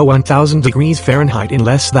cooled to below 1000 degrees Fahrenheit in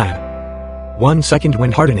less than 1 second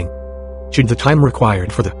when hardening. Should the time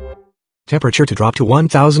required for the temperature to drop to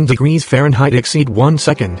 1000 degrees Fahrenheit exceed 1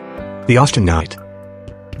 second, the austenite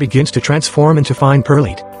begins to transform into fine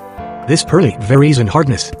pearlite. This pearlite varies in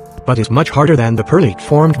hardness, but is much harder than the pearlite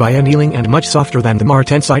formed by annealing and much softer than the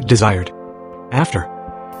martensite desired. After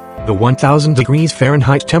the 1000 degrees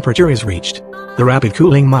Fahrenheit temperature is reached, the rapid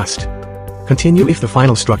cooling must continue if the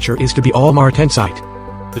final structure is to be all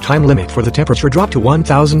martensite. The time limit for the temperature drop to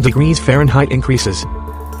 1000 degrees Fahrenheit increases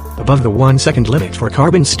above the 1 second limit for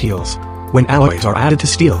carbon steels when alloys are added to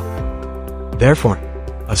steel. Therefore,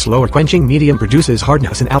 a slower quenching medium produces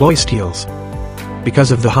hardness in alloy steels.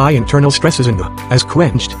 Because of the high internal stresses in the as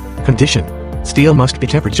quenched condition, steel must be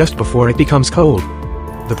tempered just before it becomes cold.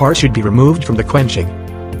 The part should be removed from the quenching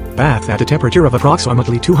bath at a temperature of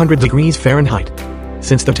approximately 200 degrees Fahrenheit.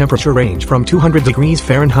 Since the temperature range from 200 degrees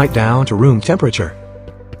Fahrenheit down to room temperature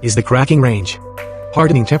is the cracking range,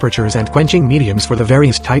 Hardening temperatures and quenching mediums for the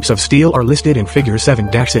various types of steel are listed in Figure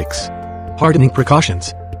 7-6. Hardening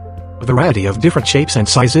precautions. A variety of different shapes and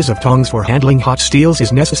sizes of tongs for handling hot steels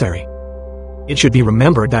is necessary. It should be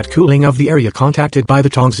remembered that cooling of the area contacted by the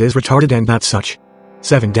tongs is retarded and that such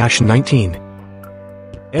 7-19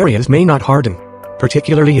 areas may not harden,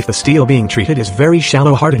 particularly if the steel being treated is very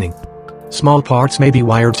shallow hardening. Small parts may be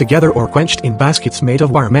wired together or quenched in baskets made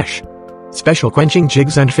of wire mesh. Special quenching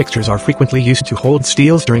jigs and fixtures are frequently used to hold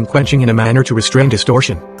steels during quenching in a manner to restrain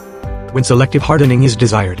distortion. When selective hardening is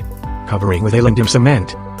desired, covering with aluminum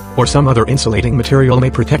cement or some other insulating material may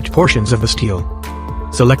protect portions of the steel.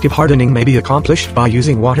 Selective hardening may be accomplished by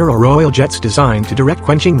using water or oil jets designed to direct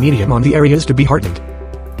quenching medium on the areas to be hardened.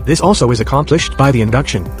 This also is accomplished by the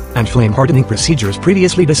induction and flame hardening procedures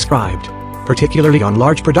previously described, particularly on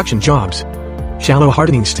large production jobs. Shallow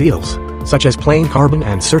hardening steels, such as plain carbon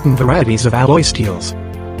and certain varieties of alloy steels,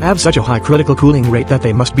 have such a high critical cooling rate that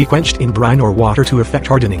they must be quenched in brine or water to effect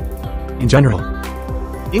hardening. In general,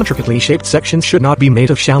 intricately shaped sections should not be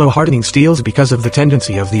made of shallow hardening steels because of the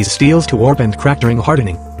tendency of these steels to warp and crack during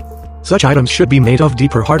hardening. Such items should be made of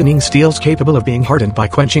deeper hardening steels capable of being hardened by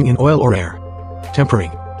quenching in oil or air.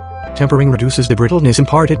 Tempering. Tempering reduces the brittleness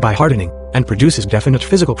imparted by hardening and produces definite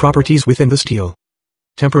physical properties within the steel.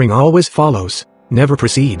 Tempering always follows, never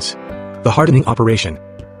precedes, the hardening operation.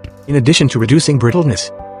 In addition to reducing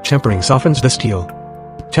brittleness, tempering softens the steel.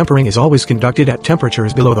 Tempering is always conducted at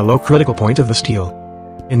temperatures below the low critical point of the steel.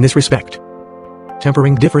 In this respect,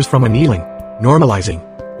 tempering differs from annealing, normalizing,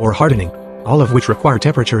 or hardening, all of which require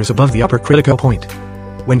temperatures above the upper critical point.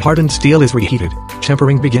 When hardened steel is reheated,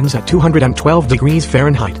 tempering begins at 212 degrees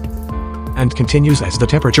Fahrenheit and continues as the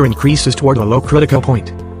temperature increases toward a low critical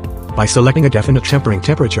point. By selecting a definite tempering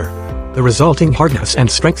temperature, the resulting hardness and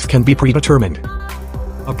strength can be predetermined.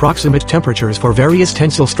 Approximate temperatures for various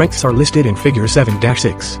tensile strengths are listed in Figure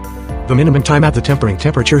 7-6. The minimum time at the tempering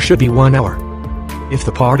temperature should be 1 hour. If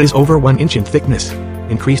the part is over 1 inch in thickness,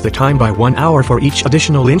 increase the time by 1 hour for each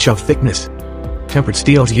additional inch of thickness. Tempered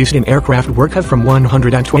steels used in aircraft work have from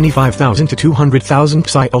 125,000 to 200,000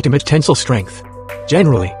 psi ultimate tensile strength.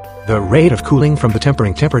 Generally, the rate of cooling from the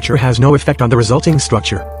tempering temperature has no effect on the resulting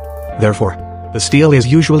structure. Therefore, the steel is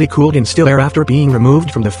usually cooled in still air after being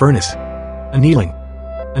removed from the furnace. Annealing.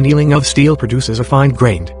 Annealing of steel produces a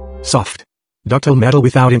fine-grained, soft, ductile metal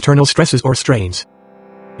without internal stresses or strains.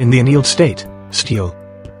 In the annealed state, steel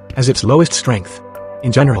has its lowest strength.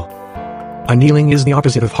 In general, annealing is the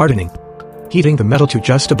opposite of hardening. Heating the metal to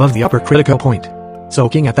just above the upper critical point,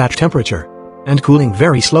 soaking at that temperature, and cooling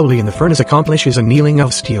very slowly in the furnace accomplishes annealing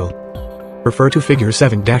of steel. Refer to Figure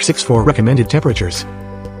 7-6 for recommended temperatures.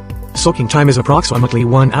 Soaking time is approximately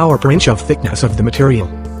 1 hour per inch of thickness of the material.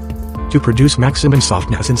 To produce maximum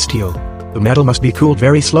softness in steel, the metal must be cooled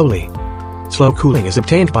very slowly. Slow cooling is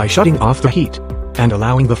obtained by shutting off the heat and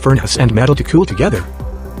allowing the furnace and metal to cool together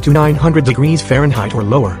to 900 degrees Fahrenheit or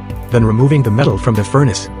lower, then removing the metal from the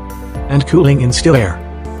furnace and cooling in still air.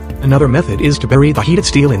 Another method is to bury the heated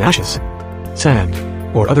steel in ashes, sand,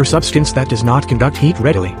 or other substance that does not conduct heat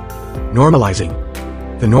readily. Normalizing.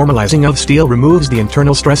 The normalizing of steel removes the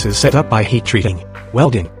internal stresses set up by heat treating,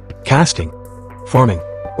 welding, casting, forming,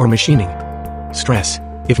 or machining. Stress,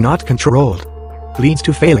 if not controlled, leads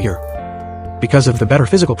to failure. Because of the better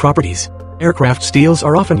physical properties, aircraft steels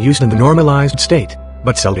are often used in the normalized state,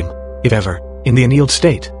 but seldom, if ever, in the annealed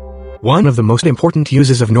state. One of the most important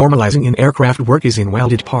uses of normalizing in aircraft work is in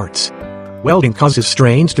welded parts. Welding causes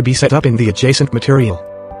strains to be set up in the adjacent material.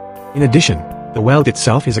 In addition, the weld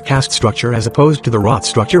itself is a cast structure as opposed to the wrought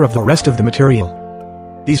structure of the rest of the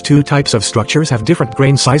material. These two types of structures have different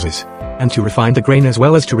grain sizes, and to refine the grain as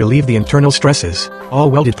well as to relieve the internal stresses, all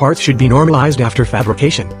welded parts should be normalized after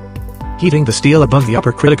fabrication. Heating the steel above the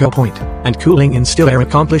upper critical point, and cooling in still air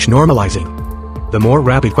accomplish normalizing. The more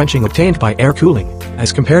rapid quenching obtained by air cooling,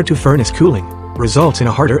 as compared to furnace cooling, results in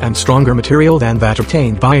a harder and stronger material than that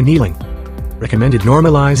obtained by annealing. Recommended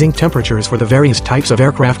normalizing temperatures for the various types of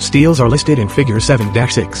aircraft steels are listed in Figure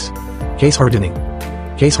 7-6. Case hardening.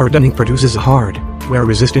 Case hardening produces a hard,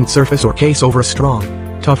 wear-resistant surface or case over a strong,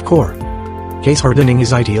 tough core. Case hardening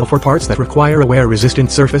is ideal for parts that require a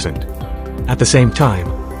wear-resistant surface and, at the same time,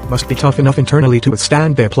 must be tough enough internally to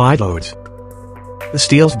withstand the applied loads. The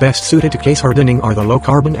steels best suited to case hardening are the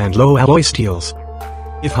low-carbon and low-alloy steels.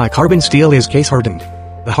 If high-carbon steel is case hardened,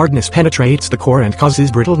 the hardness penetrates the core and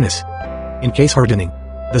causes brittleness. In case hardening,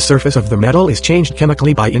 the surface of the metal is changed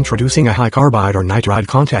chemically by introducing a high carbide or nitride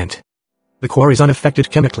content. The core is unaffected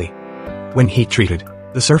chemically. When heat treated,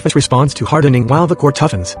 the surface responds to hardening while the core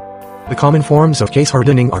toughens. The common forms of case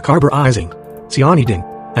hardening are carburizing, cyaniding,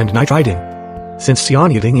 and nitriding. Since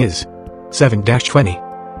cyaniding is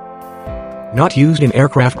 7-20. Not used in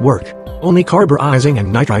aircraft work. Only carburizing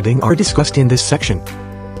and nitriding are discussed in this section.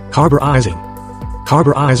 Carburizing.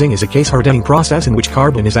 Carburizing is a case hardening process in which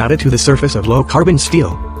carbon is added to the surface of low-carbon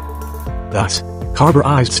steel. Thus,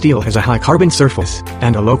 carburized steel has a high-carbon surface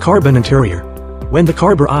and a low-carbon interior. When the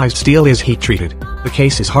carburized steel is heat-treated, the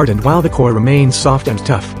case is hardened while the core remains soft and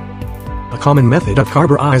tough. A common method of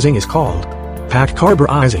carburizing is called pack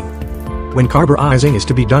carburizing. When carburizing is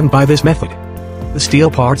to be done by this method, the steel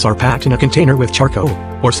parts are packed in a container with charcoal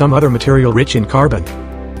or some other material rich in carbon.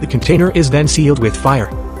 The container is then sealed with fire,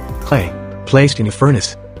 clay, placed in a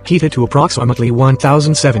furnace, heated to approximately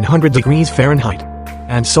 1700 degrees Fahrenheit,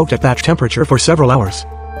 and soaked at that temperature for several hours.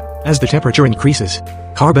 As the temperature increases,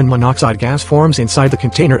 carbon monoxide gas forms inside the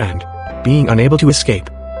container and, being unable to escape,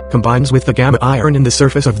 combines with the gamma iron in the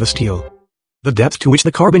surface of the steel. The depth to which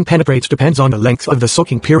the carbon penetrates depends on the length of the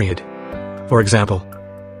soaking period. For example,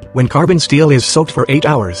 when carbon steel is soaked for 8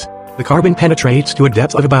 hours, the carbon penetrates to a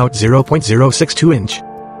depth of about 0.062 inch.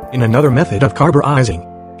 In another method of carburizing,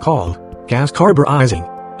 called gas carburizing,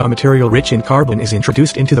 a material rich in carbon is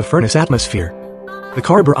introduced into the furnace atmosphere. The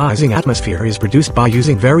carburizing atmosphere is produced by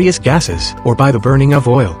using various gases or by the burning of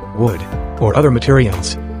oil, wood, or other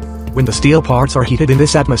materials. When the steel parts are heated in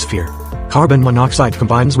this atmosphere, carbon monoxide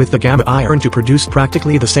combines with the gamma iron to produce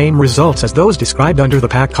practically the same results as those described under the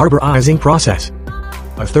pack carburizing process.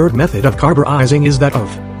 A third method of carburizing is that of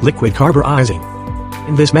liquid carburizing.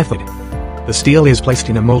 In this method, the steel is placed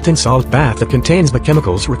in a molten salt bath that contains the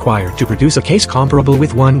chemicals required to produce a case comparable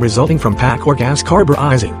with one resulting from pack or gas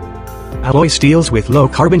carburizing. Alloy steels with low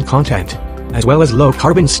carbon content, as well as low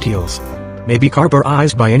carbon steels, may be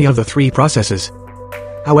carburized by any of the three processes.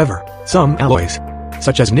 However, some alloys,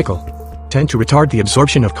 such as nickel, tend to retard the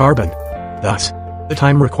absorption of carbon. Thus, the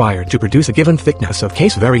time required to produce a given thickness of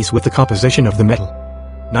case varies with the composition of the metal.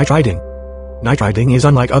 Nitriding. Nitriding is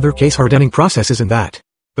unlike other case hardening processes in that,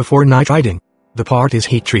 before nitriding, the part is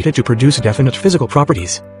heat-treated to produce definite physical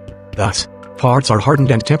properties. Thus, parts are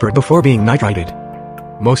hardened and tempered before being nitrided.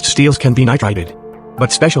 Most steels can be nitrided,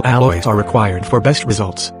 but special alloys are required for best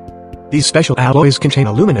results. These special alloys contain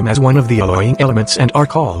aluminum as one of the alloying elements and are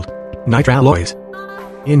called nitralloys.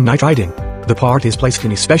 In nitriding, the part is placed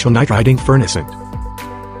in a special nitriding furnace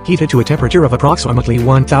and heated to a temperature of approximately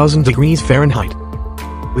 1000 degrees Fahrenheit.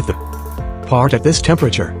 With the part at this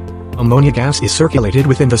temperature, ammonia gas is circulated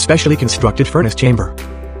within the specially constructed furnace chamber.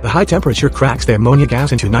 The high temperature cracks the ammonia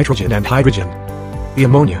gas into nitrogen and hydrogen. The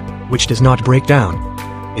ammonia, which does not break down,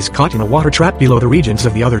 is caught in a water trap below the regions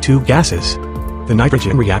of the other two gases. The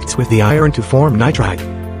nitrogen reacts with the iron to form nitride.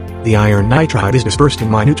 The iron nitride is dispersed in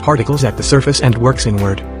minute particles at the surface and works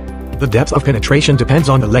inward. The depth of penetration depends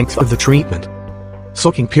on the length of the treatment.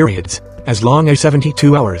 Soaking periods, as long as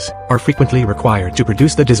 72 hours, are frequently required to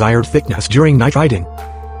produce the desired thickness during nitriding.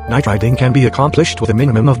 Nitriding can be accomplished with a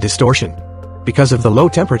minimum of distortion, because of the low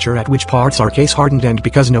temperature at which parts are case hardened and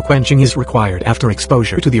because no quenching is required after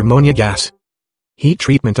exposure to the ammonia gas. Heat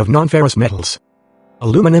treatment of non-ferrous metals.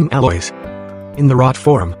 Aluminum alloys. In the wrought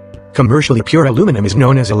form, commercially pure aluminum is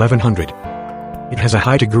known as 1100. It has a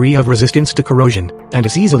high degree of resistance to corrosion and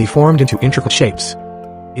is easily formed into intricate shapes.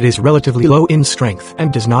 It is relatively low in strength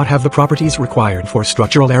and does not have the properties required for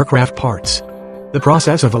structural aircraft parts. The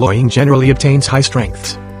process of alloying generally obtains high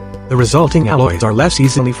strengths. The resulting alloys are less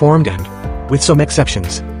easily formed and, with some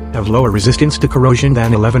exceptions, have lower resistance to corrosion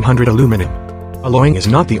than 1100 aluminum. Alloying is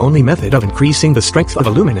not the only method of increasing the strength of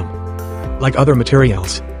aluminum. Like other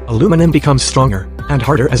materials, aluminum becomes stronger and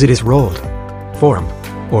harder as it is rolled, formed,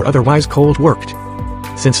 or otherwise cold worked.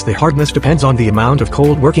 Since the hardness depends on the amount of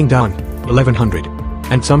cold working done, 1100,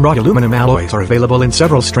 and some wrought aluminum alloys are available in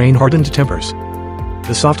several strain-hardened tempers.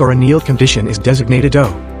 The soft or annealed condition is designated O.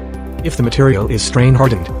 If the material is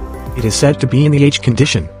strain-hardened, it is said to be in the H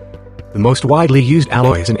condition. The most widely used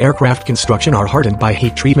alloys in aircraft construction are hardened by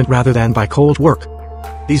heat treatment rather than by cold work.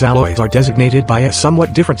 These alloys are designated by a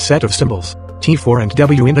somewhat different set of symbols. T4 and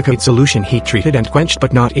W indicate solution heat-treated and quenched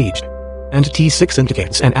but not aged, and T6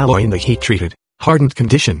 indicates an alloy in the heat-treated, hardened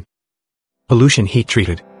condition. Pollution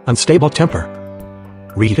heat-treated, unstable temper.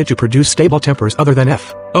 Reheated to produce stable tempers other than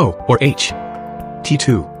F, O, or H.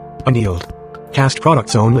 T2, annealed. Cast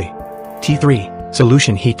products only. T3,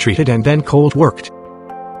 solution heat-treated and then cold worked.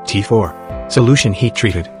 T4, solution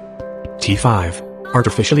heat-treated. T5,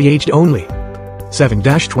 artificially aged only.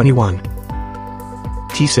 7-21.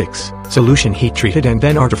 T6, solution heat-treated and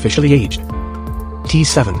then artificially aged.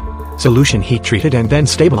 T7, solution heat-treated and then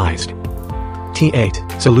stabilized.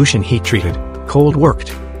 T8, solution heat-treated, cold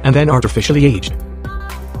worked, and then artificially aged.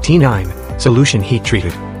 T9, solution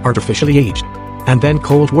heat-treated, artificially aged, and then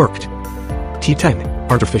cold worked. T10,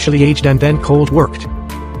 artificially aged and then cold worked.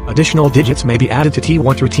 Additional digits may be added to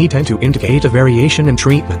T1 through T10 to indicate a variation in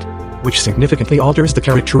treatment, which significantly alters the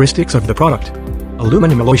characteristics of the product.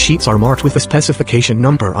 Aluminum alloy sheets are marked with a specification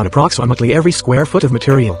number on approximately every square foot of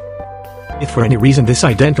material. If for any reason this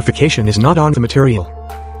identification is not on the material,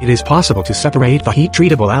 it is possible to separate the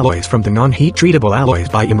heat-treatable alloys from the non-heat-treatable alloys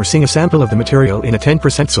by immersing a sample of the material in a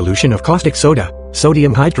 10% solution of caustic soda,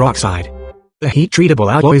 sodium hydroxide. The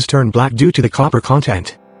heat-treatable alloys turn black due to the copper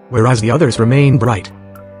content, whereas the others remain bright.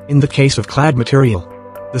 In the case of clad material,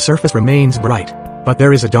 the surface remains bright, but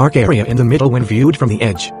there is a dark area in the middle when viewed from the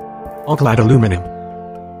edge. All-clad aluminum.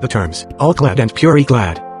 The terms all-clad and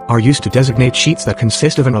pure-clad are used to designate sheets that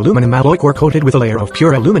consist of an aluminum alloy core coated with a layer of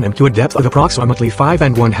pure aluminum to a depth of approximately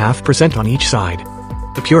 5.5% on each side.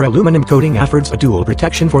 The pure aluminum coating affords a dual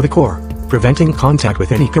protection for the core, preventing contact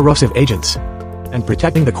with any corrosive agents, and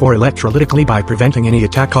protecting the core electrolytically by preventing any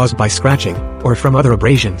attack caused by scratching, or from other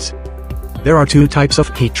abrasions. There are two types of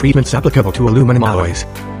heat treatments applicable to aluminum alloys: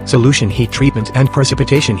 solution heat treatment and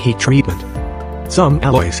precipitation heat treatment. Some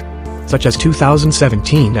alloys, such as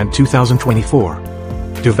 2017 and 2024,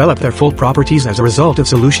 develop their full properties as a result of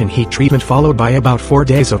solution heat treatment followed by about 4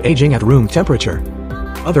 days of aging at room temperature.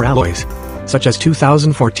 Other alloys, such as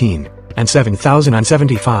 2014 and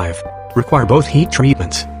 7075, require both heat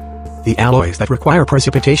treatments. The alloys that require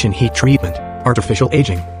precipitation heat treatment, artificial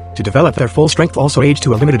aging, to develop their full strength also age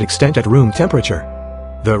to a limited extent at room temperature.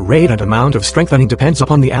 The rate and amount of strengthening depends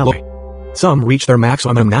upon the alloy. Some reach their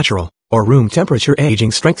maximum natural, or room temperature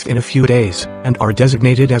aging strength in a few days, and are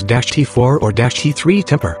designated as -T4 or -T3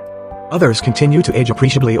 temper. Others continue to age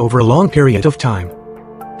appreciably over a long period of time.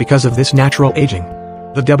 Because of this natural aging,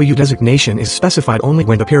 the W designation is specified only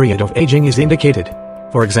when the period of aging is indicated.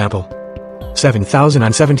 For example,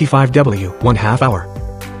 7075 W, 1/2 hour.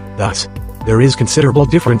 Thus, there is considerable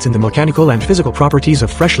difference in the mechanical and physical properties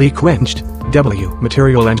of freshly quenched W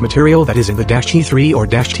material and material that is in the -T3 or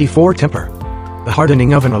 -T4 temper. The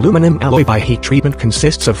hardening of an aluminum alloy by heat treatment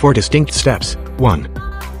consists of 4 distinct steps. 1.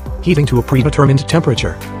 Heating to a predetermined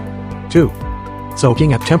temperature. 2.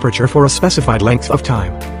 Soaking at temperature for a specified length of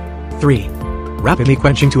time. 3. Rapidly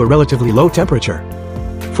quenching to a relatively low temperature.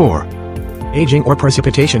 4. Aging or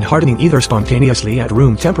precipitation hardening either spontaneously at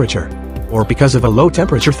room temperature, or because of a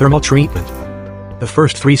low-temperature thermal treatment. The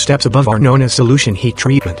first 3 steps above are known as solution heat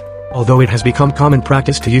treatment, although it has become common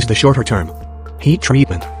practice to use the shorter term, heat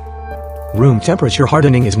treatment. Room temperature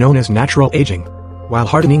hardening is known as natural aging, while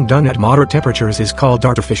hardening done at moderate temperatures is called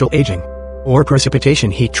artificial aging, or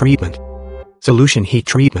precipitation heat treatment. Solution heat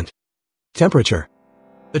treatment. Temperature.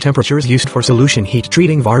 The temperatures used for solution heat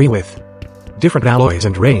treating vary with different alloys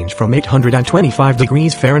and range from 825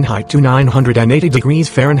 degrees Fahrenheit to 980 degrees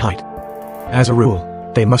Fahrenheit. As a rule,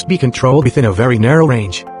 they must be controlled within a very narrow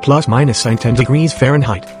range, ±10 degrees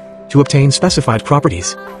Fahrenheit, to obtain specified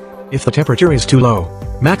properties. If the temperature is too low,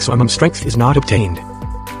 maximum strength is not obtained.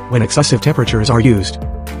 When excessive temperatures are used,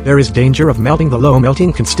 there is danger of melting the low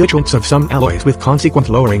melting constituents of some alloys with consequent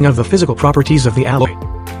lowering of the physical properties of the alloy.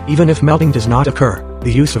 Even if melting does not occur,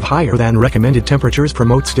 the use of higher than recommended temperatures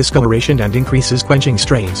promotes discoloration and increases quenching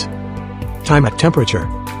strains. Time at temperature.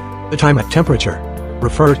 The time at temperature,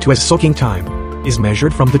 referred to as soaking time, is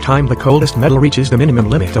measured from the time the coldest metal reaches the minimum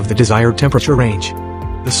limit of the desired temperature range.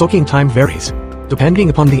 The soaking time varies, depending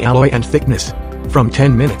upon the alloy and thickness, from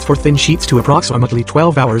 10 minutes for thin sheets to approximately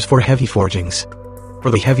 12 hours for heavy forgings. For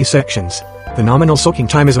the heavy sections, the nominal soaking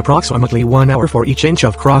time is approximately 1 hour for each inch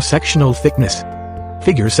of cross-sectional thickness.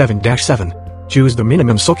 Figure 7-7. Choose the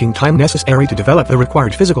minimum soaking time necessary to develop the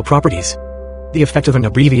required physical properties. The effect of an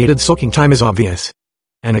abbreviated soaking time is obvious.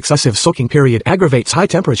 An excessive soaking period aggravates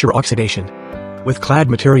high-temperature oxidation. With clad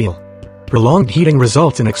material, prolonged heating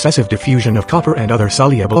results in excessive diffusion of copper and other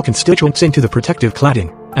soluble constituents into the protective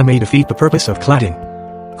cladding, and may defeat the purpose of cladding.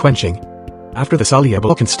 Quenching. After the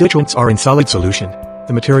soluble constituents are in solid solution,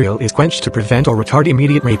 the material is quenched to prevent or retard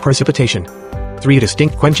immediate rate precipitation. 3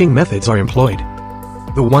 distinct quenching methods are employed.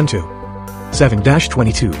 The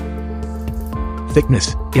 1-7-22.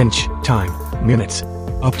 Thickness, inch, time, minutes,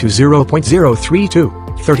 up to 0.032,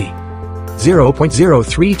 30.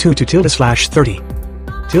 0.032 to ~/30.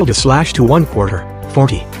 ~to 1/4,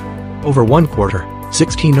 40. Over 1/4,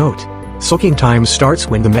 60 note. Soaking time starts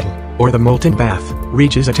when the metal, or the molten bath,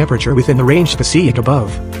 reaches a temperature within the range specified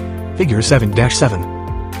above. Figure 7-7.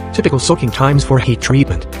 Typical soaking times for heat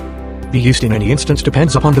treatment. The use in any instance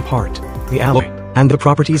depends upon the part, the alloy, and the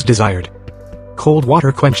properties desired. Cold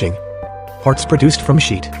water quenching. Parts produced from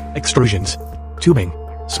sheet, extrusions, tubing,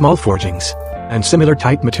 small forgings, and similar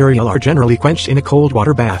type material are generally quenched in a cold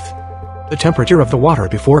water bath. The temperature of the water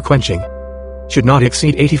before quenching should not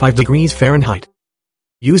exceed 85 degrees Fahrenheit.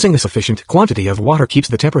 Using a sufficient quantity of water keeps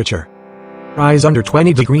the temperature rise under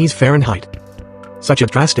 20 degrees Fahrenheit. Such a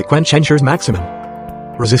drastic quench ensures maximum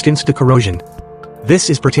resistance to corrosion.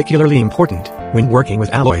 This is particularly important when working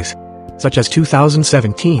with alloys such as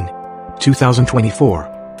 2017,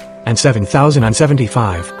 2024, and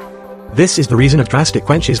 7075. This is the reason a drastic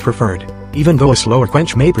quench is preferred, even though a slower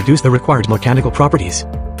quench may produce the required mechanical properties.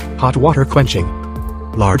 Hot water quenching.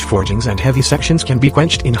 Large forgings and heavy sections can be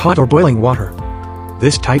quenched in hot or boiling water.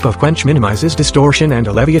 This type of quench minimizes distortion and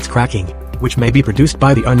alleviates cracking, which may be produced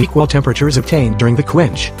by the unequal temperatures obtained during the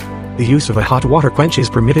quench. The use of a hot water quench is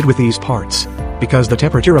permitted with these parts, because the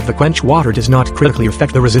temperature of the quench water does not critically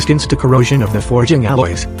affect the resistance to corrosion of the forging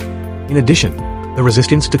alloys. In addition, the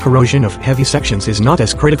resistance to corrosion of heavy sections is not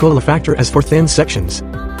as critical a factor as for thin sections.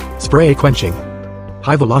 Spray quenching.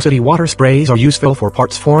 High-velocity water sprays are useful for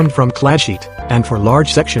parts formed from clad sheet, and for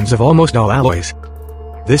large sections of almost all alloys.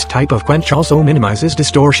 This type of quench also minimizes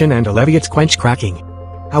distortion and alleviates quench cracking.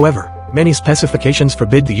 However, many specifications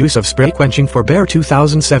forbid the use of spray quenching for bare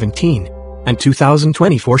 2017 and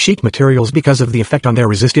 2024 sheet materials because of the effect on their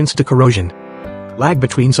resistance to corrosion. Lag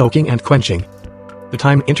between soaking and quenching. The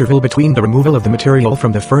time interval between the removal of the material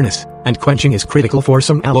from the furnace and quenching is critical for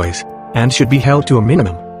some alloys, and should be held to a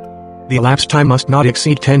minimum. The elapsed time must not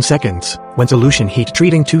exceed 10 seconds when solution heat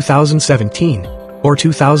treating 2017 or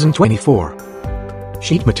 2024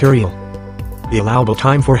 sheet material. The allowable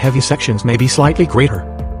time for heavy sections may be slightly greater.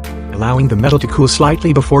 Allowing the metal to cool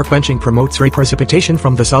slightly before quenching promotes reprecipitation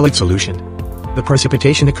from the solid solution. The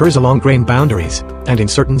precipitation occurs along grain boundaries and in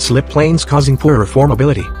certain slip planes, causing poorer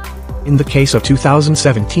formability. In the case of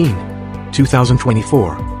 2017,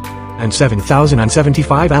 2024, and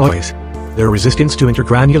 7075 alloys, their resistance to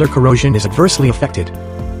intergranular corrosion is adversely affected.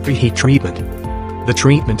 Preheat treatment. The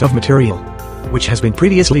treatment of material, which has been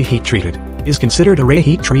previously heat-treated, is considered a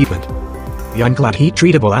reheat treatment. The unclad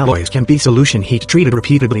heat-treatable alloys can be solution heat-treated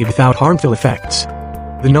repeatedly without harmful effects.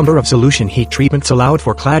 The number of solution heat treatments allowed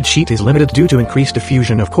for clad sheet is limited due to increased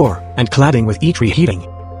diffusion of core and cladding with each reheating.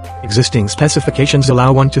 Existing specifications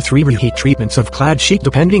allow 1 to 3 reheat treatments of clad sheet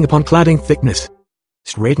depending upon cladding thickness.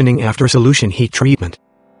 Straightening after solution heat treatment.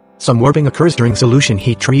 Some warping occurs during solution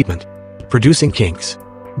heat treatment, producing kinks,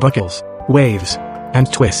 buckles, waves,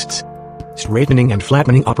 and twists. Straightening and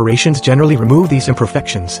flattening operations generally remove these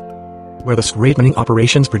imperfections. Where the straightening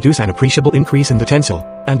operations produce an appreciable increase in the tensile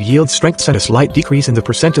and yield strengths and a slight decrease in the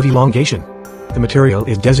percent of elongation, the material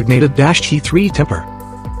is designated -T3 temper.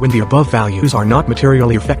 When the above values are not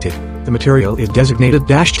materially affected, the material is designated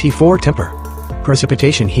 -T4 temper.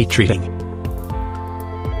 Precipitation heat treating.